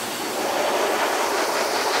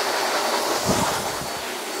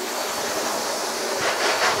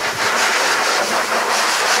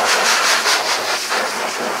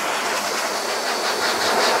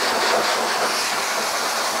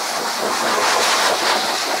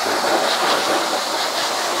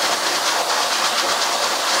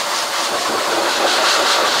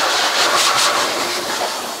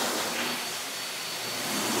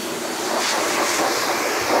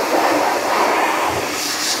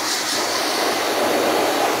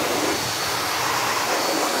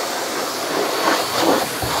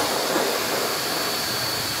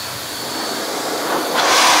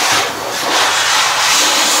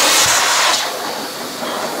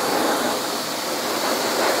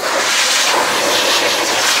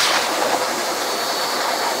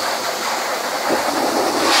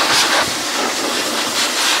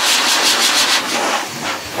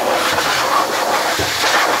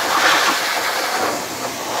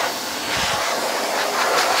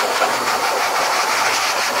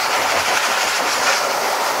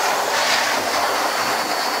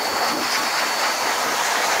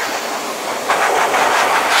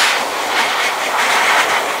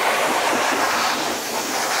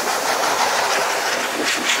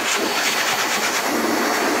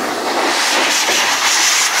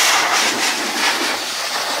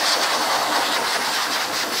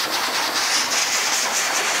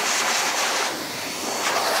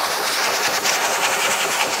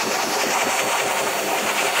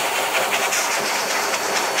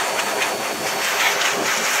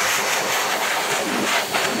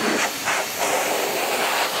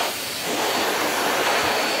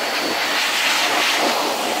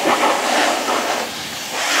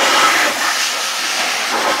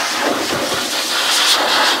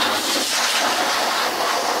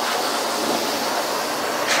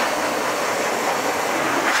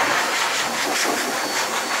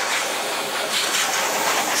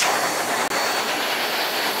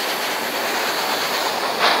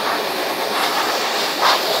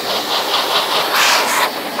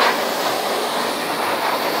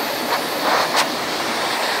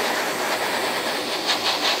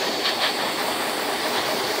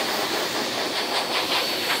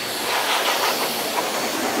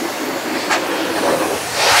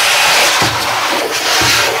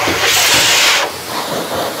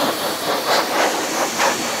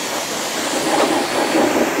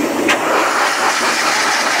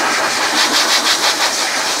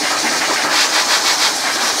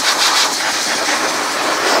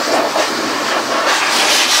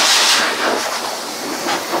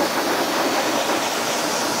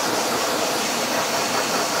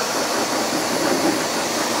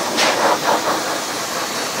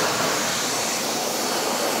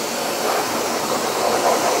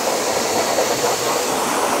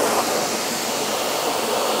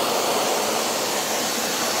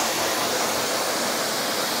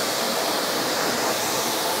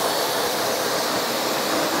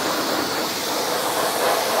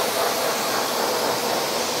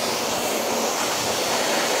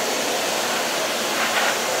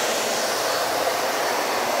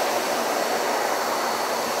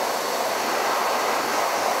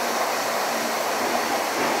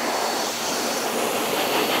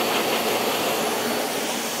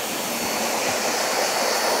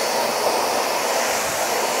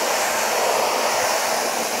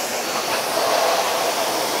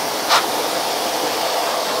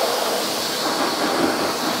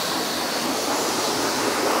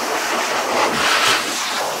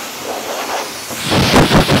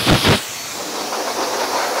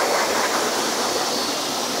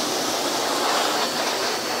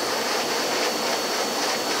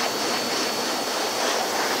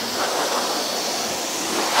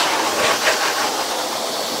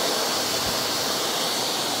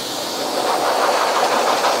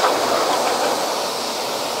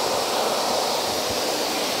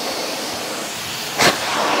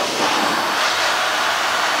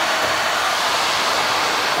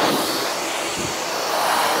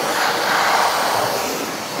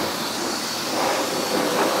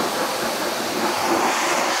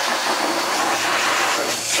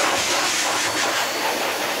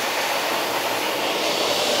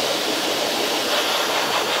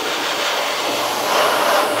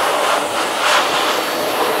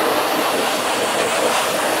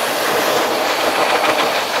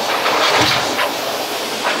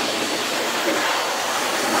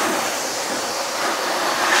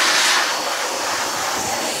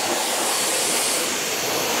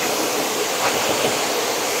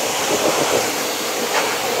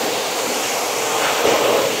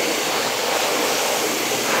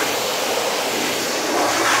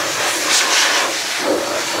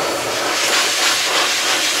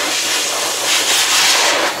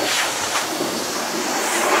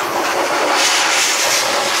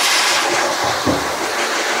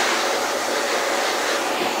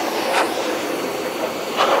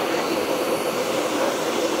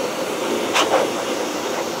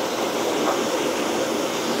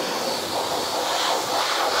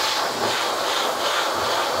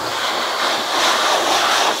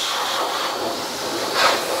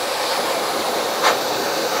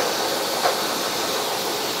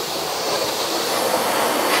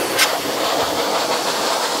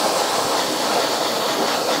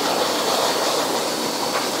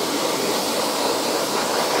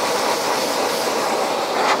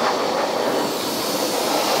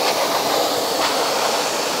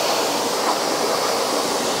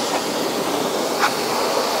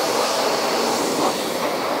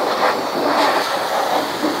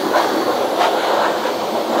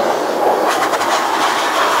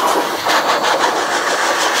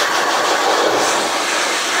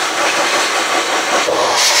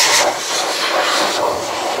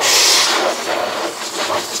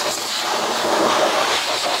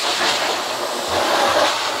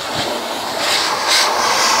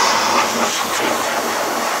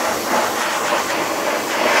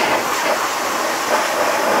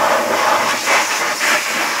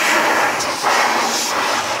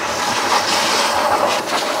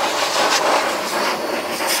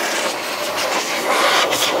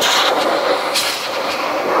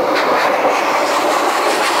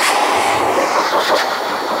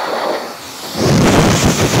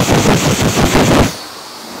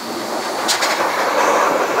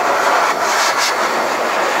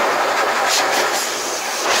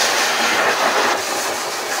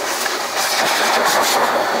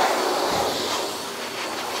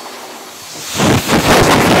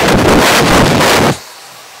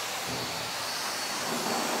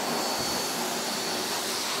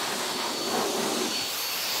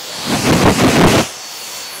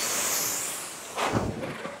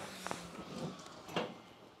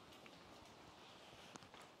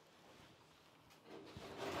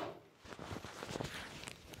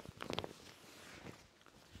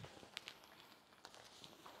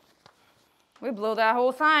 We blew that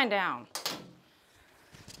whole sign down.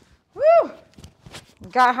 Woo!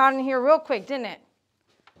 Got hot in here real quick, didn't it?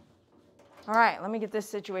 All right, let me get this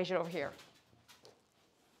situated over here.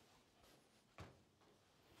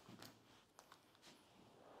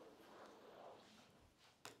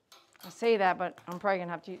 I say that, but I'm probably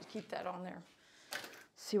gonna have to keep that on there.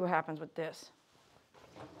 See what happens with this.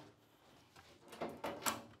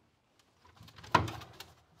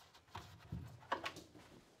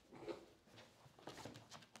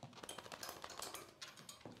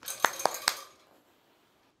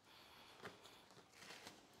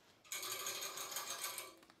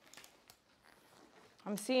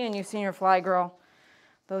 I'm seeing you, Senior Fly Girl.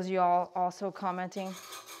 Those of y'all also commenting.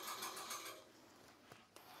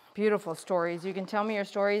 Beautiful stories. You can tell me your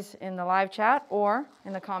stories in the live chat or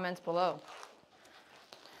in the comments below.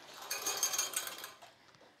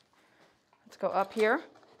 Let's go up here.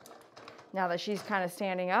 Now that she's kind of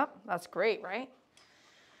standing up, that's great, right?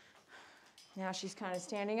 Now she's kind of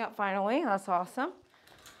standing up finally. That's awesome.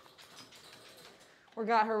 We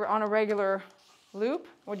got her on a regular loop.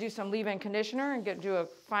 We'll do some leave-in conditioner and do a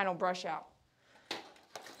final brush out.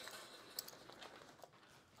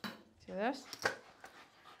 See this?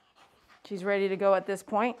 She's ready to go at this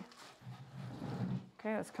point.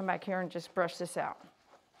 Okay, let's come back here and just brush this out.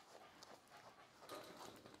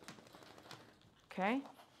 Okay,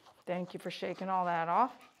 thank you for shaking all that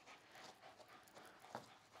off.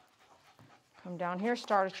 Come down here,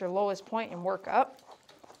 start at your lowest point and work up.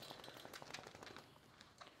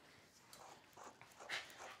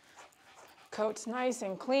 Coat's nice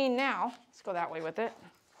and clean now. Let's go that way with it.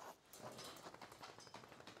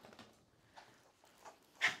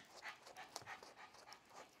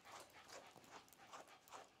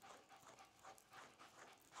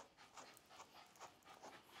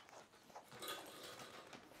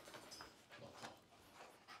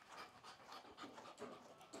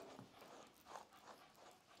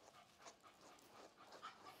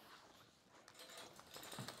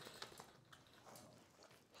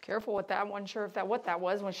 Careful with that. Wasn't sure what that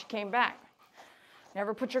was when she came back.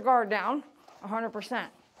 Never put your guard down, 100%.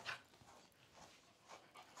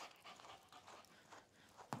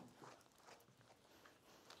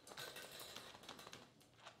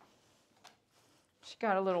 She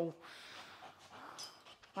got a little,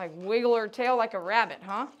 like, wiggle her tail like a rabbit,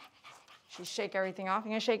 huh? She shake everything off. You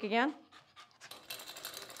gonna shake again?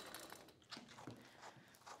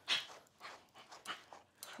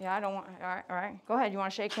 Yeah, I don't want, all right. Go ahead. You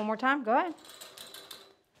want to shake one more time? Go ahead.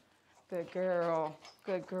 Good girl.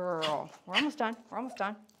 Good girl. We're almost done. We're almost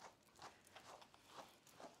done.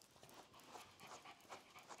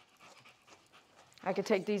 I could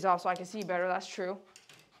take these off so I can see better. That's true.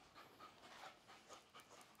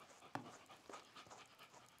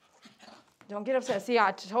 Don't get upset. See,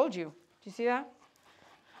 I told you. Do you see that?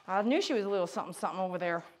 I knew she was a little something, something over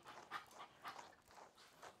there.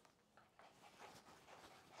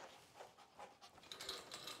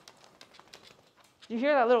 You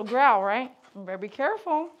hear that little growl, right? You better be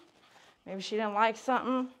careful. Maybe she didn't like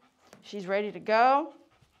something. She's ready to go.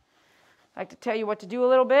 I like to tell you what to do a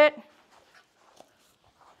little bit.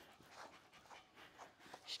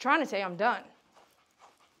 She's trying to say, I'm done.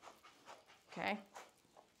 Okay.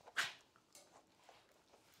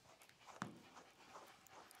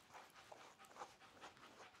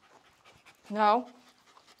 No.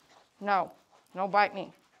 No. No bite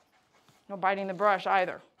me. No biting the brush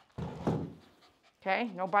either.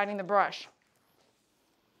 Okay, no biting the brush.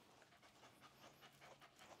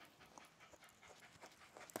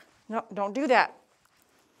 No, don't do that.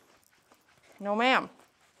 No, ma'am.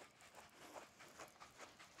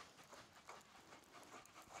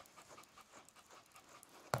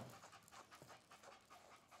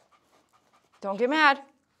 Don't get mad.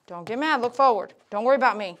 Don't get mad. Look forward. Don't worry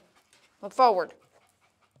about me. Look forward.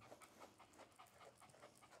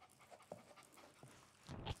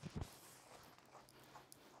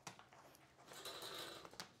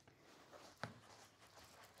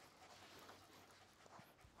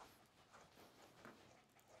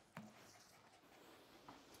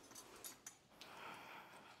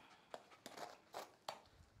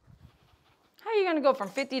 How are you going to go from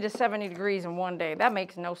 50 to 70 degrees in one day? That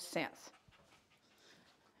makes no sense.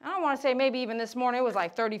 I don't want to say maybe even this morning it was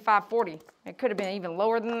like 35, 40. It could have been even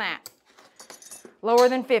lower than that. Lower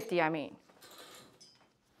than 50, I mean.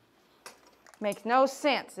 Makes no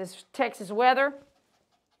sense. This Texas weather.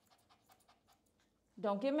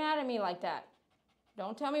 Don't get mad at me like that.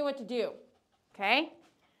 Don't tell me what to do, okay?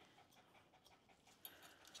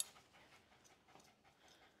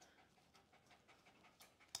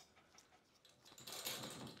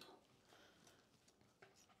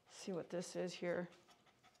 See see what this is here.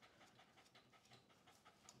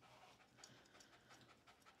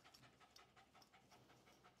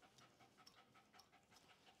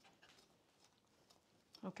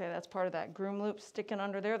 Okay, that's part of that groom loop sticking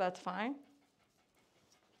under there, that's fine.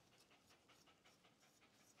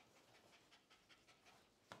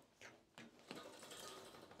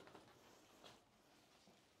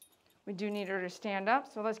 We do need her to stand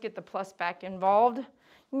up, so let's get the plus back involved.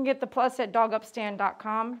 You can get the plus at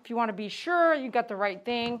dogupstand.com. If you want to be sure you got the right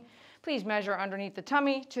thing, please measure underneath the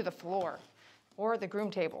tummy to the floor or the groom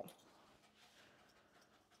table.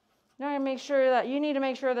 Now you need to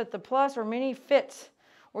make sure that the plus or mini fits,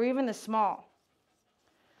 or even the small.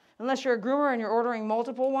 Unless you're a groomer and you're ordering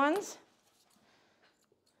multiple ones,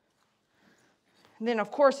 then of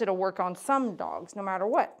course it'll work on some dogs, no matter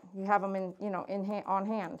what. You have them on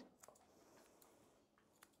hand.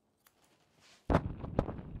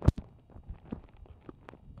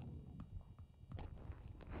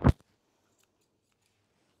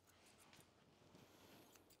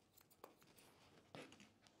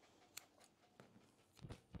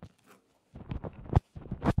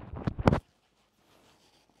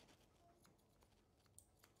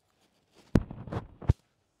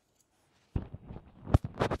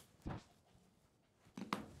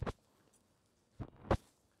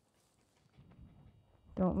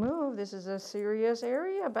 Don't move, this is a serious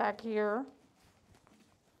area back here.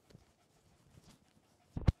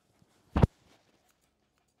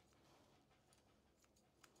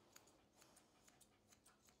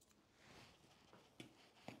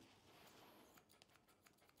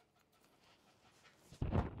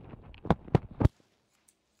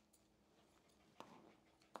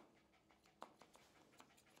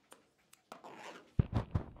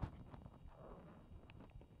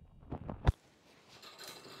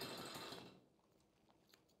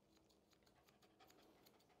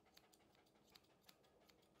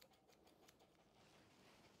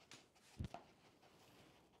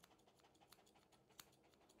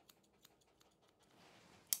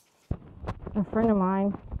 A friend of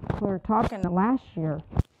mine, we were talking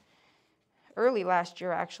early last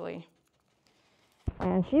year actually.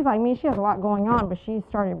 And she's like me, she has a lot going on, but she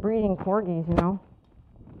started breeding corgis, you know.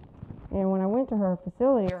 And when I went to her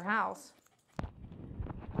facility, her house,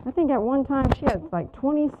 I think at one time she had like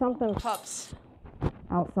 20-something pups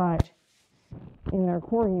outside in their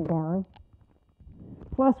corgi barn,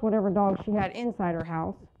 plus whatever dogs she had inside her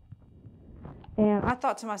house. And I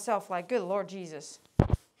thought to myself, like, good Lord Jesus.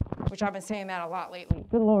 Which I've been saying that a lot lately.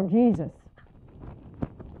 Good Lord Jesus.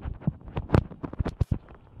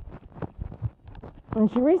 And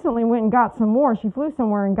she recently went and got some more. She flew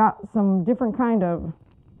somewhere and got some different kind of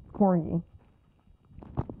corgi.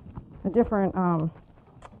 A different, I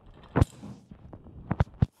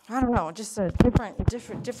don't know, just a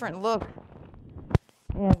different look.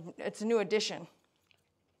 And it's a new addition.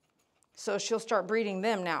 So she'll start breeding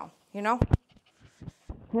them now, you know?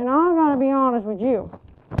 And I gotta be honest with you.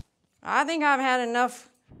 I think I've had enough.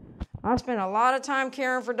 I've spent a lot of time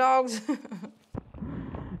caring for dogs,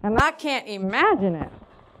 and I can't imagine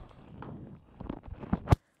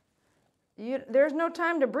it. There's no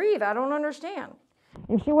time to breathe. I don't understand.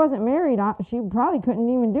 If she wasn't married, she probably couldn't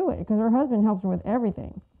even do it because her husband helps her with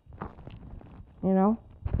everything. You know?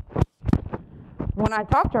 When I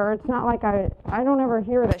talk to her, it's not like I don't ever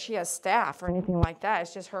hear that she has staff or anything like that.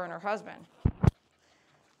 It's just her and her husband.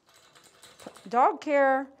 Dog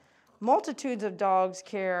care. Multitudes of dogs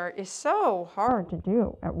care is so hard to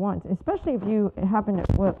do at once, especially if you happen to,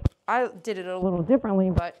 well, I did it a little differently,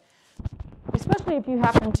 but especially if you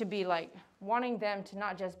happen to be like wanting them to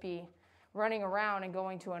not just be running around and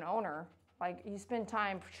going to an owner. Like you spend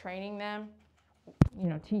time training them, you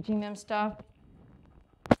know, teaching them stuff.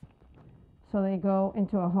 So they go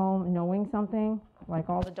into a home knowing something, like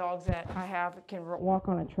all the dogs that I have can walk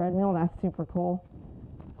on a treadmill. That's super cool.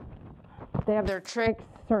 They have their tricks,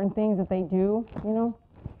 certain things that they do, you know.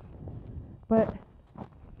 But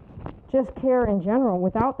just care in general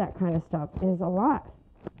without that kind of stuff is a lot.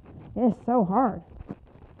 It's so hard.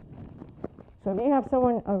 So if you have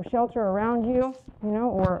someone, a shelter around you, you know,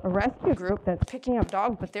 or a rescue group that's picking up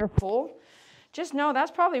dogs but they're full, just know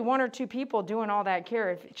that's probably one or two people doing all that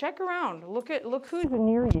care. Check around, look who's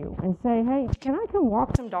near you and say, hey, can I come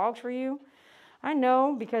walk some dogs for you? I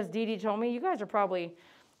know because Dee Dee told me you guys are probably,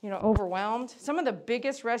 you know, overwhelmed. Some of the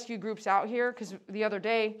biggest rescue groups out here, because the other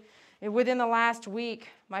day, within the last week,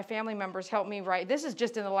 my family members helped me write, this is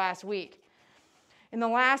just in the last week. In the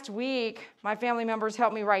last week, my family members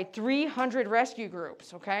helped me write 300 rescue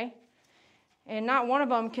groups, okay? And not one of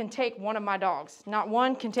them can take one of my dogs. Not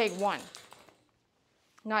one can take one.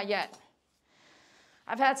 Not yet.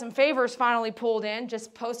 I've had some favors finally pulled in,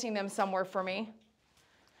 just posting them somewhere for me.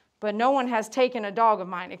 But no one has taken a dog of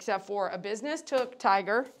mine except for a business took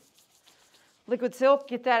Tiger. Liquid silk,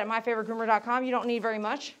 get that at myfavoritegroomer.com. You don't need very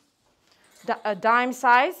much. A dime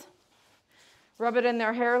size. Rub it in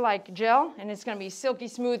their hair like gel, and it's going to be silky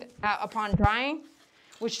smooth upon drying,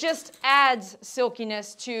 which just adds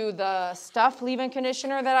silkiness to the stuff leave-in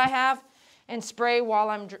conditioner that I have and spray while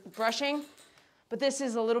I'm brushing. But this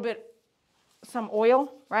is a little bit, some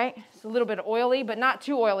oil, right? It's a little bit oily, but not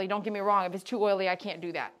too oily. Don't get me wrong. If it's too oily, I can't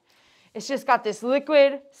do that. It's just got this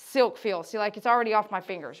liquid silk feel. See, like it's already off my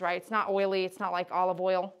fingers, right? It's not oily. It's not like olive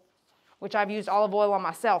oil, which I've used olive oil on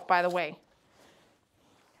myself, by the way.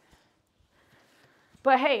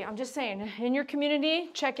 But hey, I'm just saying, in your community,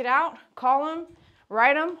 check it out. Call them,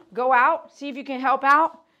 write them, go out, see if you can help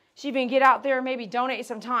out. See if you can get out there and maybe donate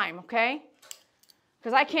some time, okay?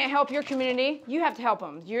 Because I can't help your community. You have to help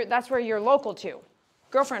them. That's where you're local to.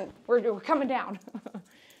 Girlfriend, we're coming down.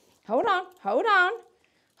 Hold on, hold on.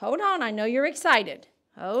 Hold on, I know you're excited.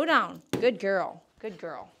 Hold on. Good girl, good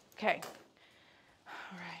girl. Okay.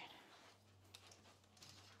 All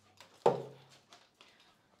right.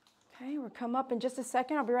 Okay, we'll come up in just a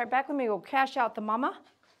second. I'll be right back. Let me go cash out the mama.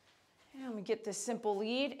 And let me get this simple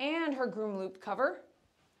lead and her Groom loop cover.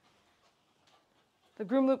 The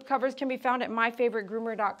Groom loop covers can be found at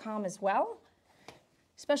myfavoritegroomer.com as well,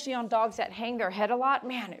 especially on dogs that hang their head a lot.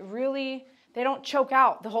 Man, it really, they don't choke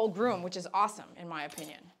out the whole groom, which is awesome in my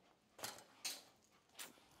opinion.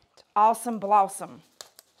 It's awesome blossom.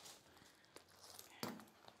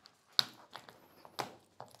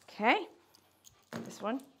 Okay, this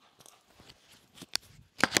one.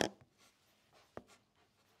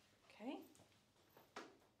 Okay.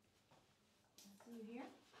 See you here.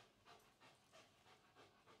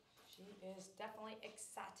 She is definitely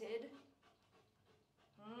excited.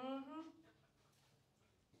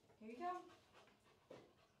 Here you go.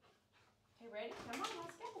 Okay, ready? Come on,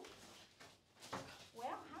 let's go. Well,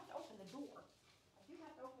 I have to open the door. I do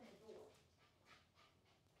have to open the door.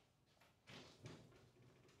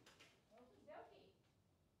 Okey-dokey.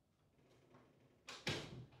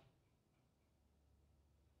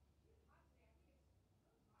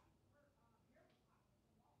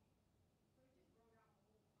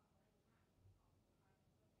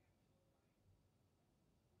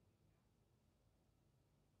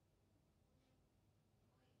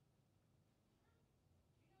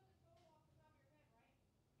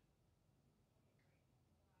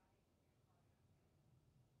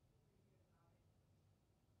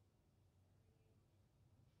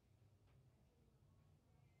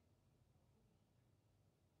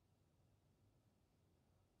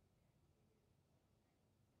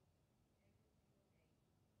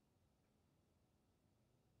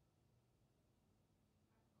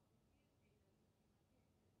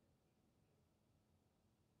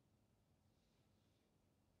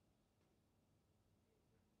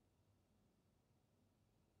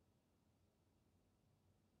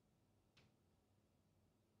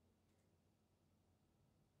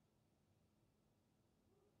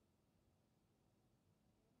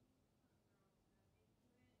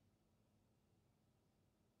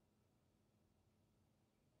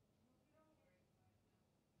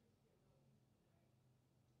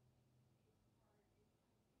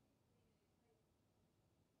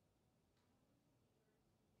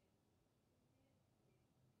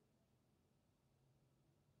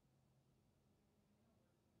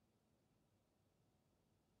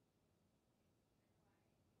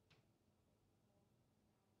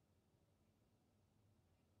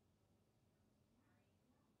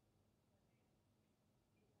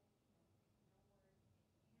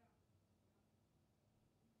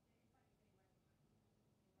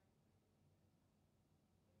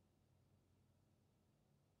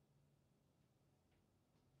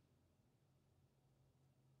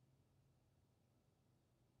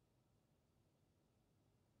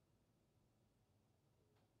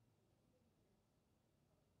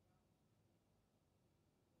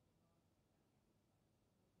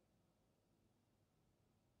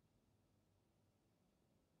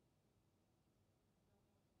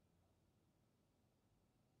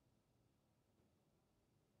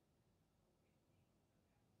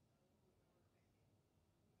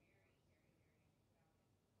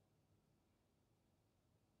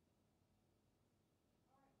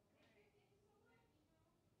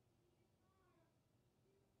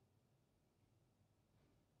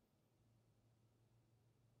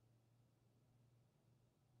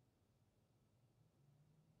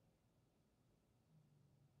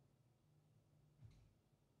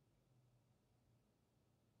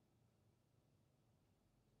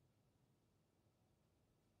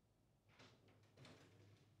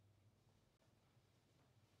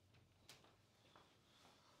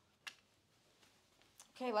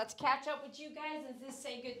 Okay, let's catch up with you guys and just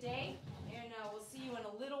say good day. And we'll see you in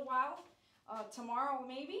a little while. Tomorrow,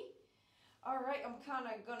 maybe. All right, I'm kind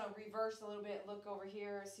of going to reverse a little bit. Look over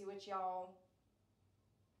here, see what y'all...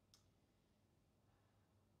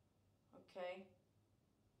 Okay.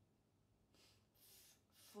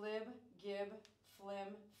 Flib, gib,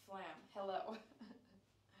 flim, flam. Hello.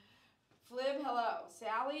 Flib, hello.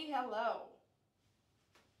 Sally, hello.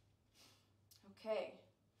 Okay.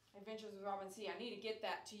 Adventures with Robin C. I need to get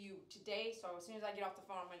that to you today, so as soon as I get off the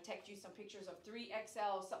phone, I'm going to text you some pictures of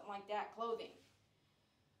 3XL, something like that, clothing.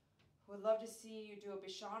 Would love to see you do a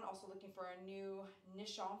Bichon. Also looking for a new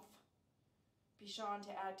Nishanf Bichon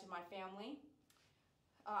to add to my family.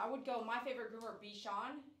 I would go My Favorite Groomer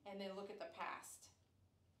Bichon and then look at the past.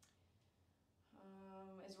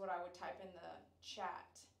 Is what I would type in the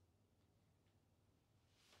chat.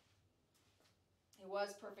 It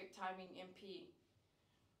was perfect timing, MP.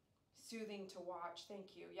 Soothing to watch.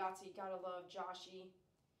 Thank you. Yahtzee, gotta love Joshy.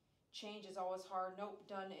 Change is always hard. Nope,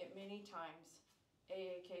 done it many times.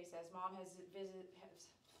 AAK says, Mom has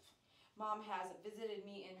visited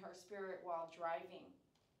me in her spirit while driving.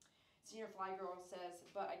 Senior Fly Girl says,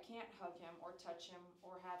 but I can't hug him or touch him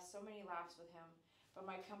or have so many laughs with him. But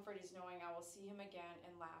my comfort is knowing I will see him again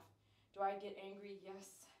and laugh. Do I get angry?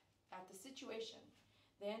 Yes, at the situation.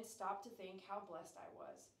 Then stop to think how blessed I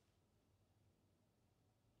was.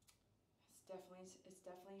 It's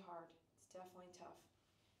definitely hard. It's definitely tough.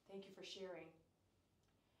 Thank you for sharing.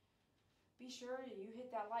 Be sure you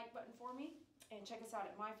hit that like button for me and check us out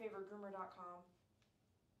at myfavoritegroomer.com.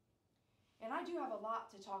 And I do have a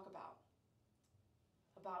lot to talk about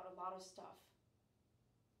a lot of stuff.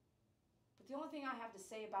 But the only thing I have to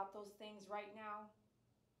say about those things right now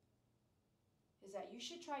is that you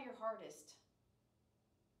should try your hardest.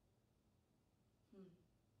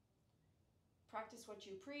 Practice what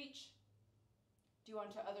you preach. Do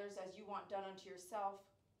unto others as you want done unto yourself.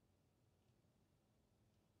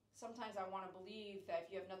 Sometimes I want to believe that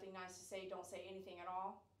if you have nothing nice to say, don't say anything at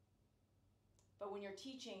all. But when you're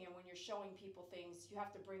teaching and when you're showing people things, you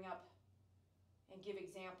have to bring up and give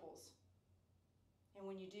examples. And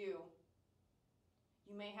when you do,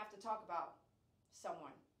 you may have to talk about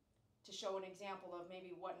someone to show an example of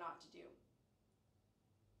maybe what not to do.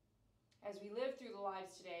 As we live through the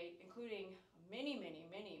lives today, including many, many,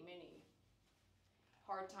 many, many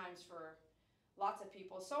hard times for lots of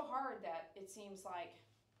people, so hard that it seems like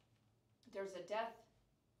there's a death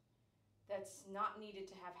that's not needed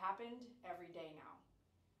to have happened every day now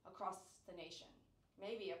across the nation,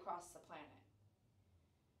 maybe across the planet.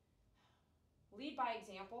 Lead by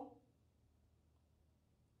example.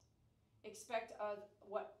 Expect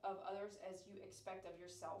what of others as you expect of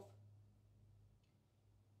yourself.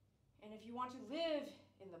 And if you want to live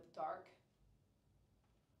in the dark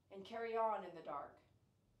and carry on in the dark,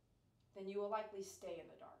 then you will likely stay in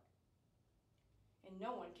the dark. And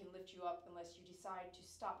no one can lift you up unless you decide to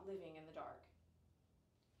stop living in the dark.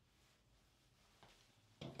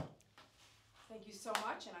 Thank you so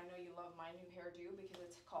much, and I know you love my new hairdo because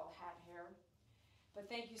it's called hat hair.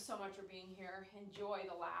 But thank you so much for being here. Enjoy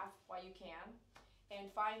the laugh while you can,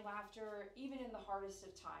 and find laughter even in the hardest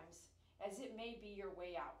of times, as it may be your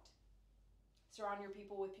way out. Surround your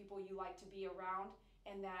people with people you like to be around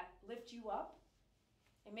and that lift you up,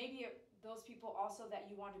 and maybe those people also that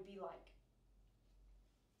you want to be like.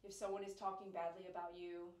 If someone is talking badly about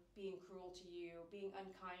you, being cruel to you, being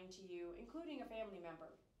unkind to you, including a family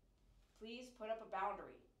member, please put up a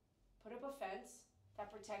boundary. Put up a fence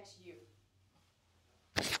that protects you.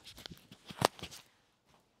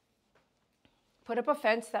 Put up a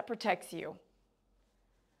fence that protects you.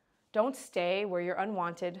 Don't stay where you're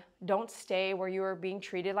unwanted. Don't stay where you are being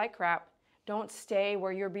treated like crap. Don't stay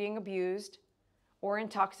where you're being abused or in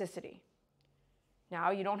toxicity.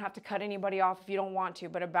 Now, you don't have to cut anybody off if you don't want to,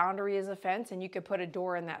 but a boundary is a fence, and you could put a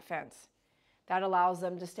door in that fence. That allows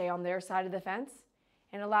them to stay on their side of the fence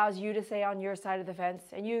and allows you to stay on your side of the fence,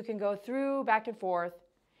 and you can go through back and forth.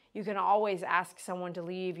 You can always ask someone to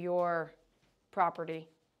leave your property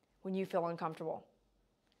when you feel uncomfortable.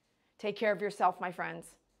 Take care of yourself, my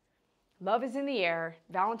friends. Love is in the air.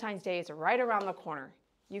 Valentine's Day is right around the corner.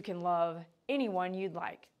 You can love anyone you'd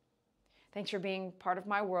like. Thanks for being part of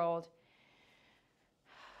my world.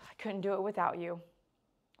 I couldn't do it without you.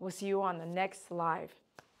 We'll see you on the next live.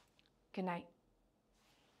 Good night.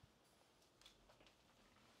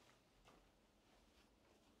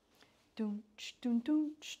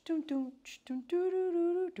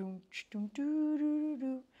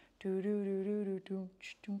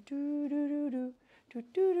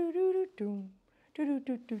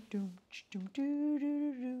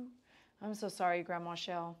 I'm so sorry, Grandma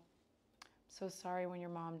Shell. So sorry when your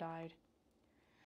mom died.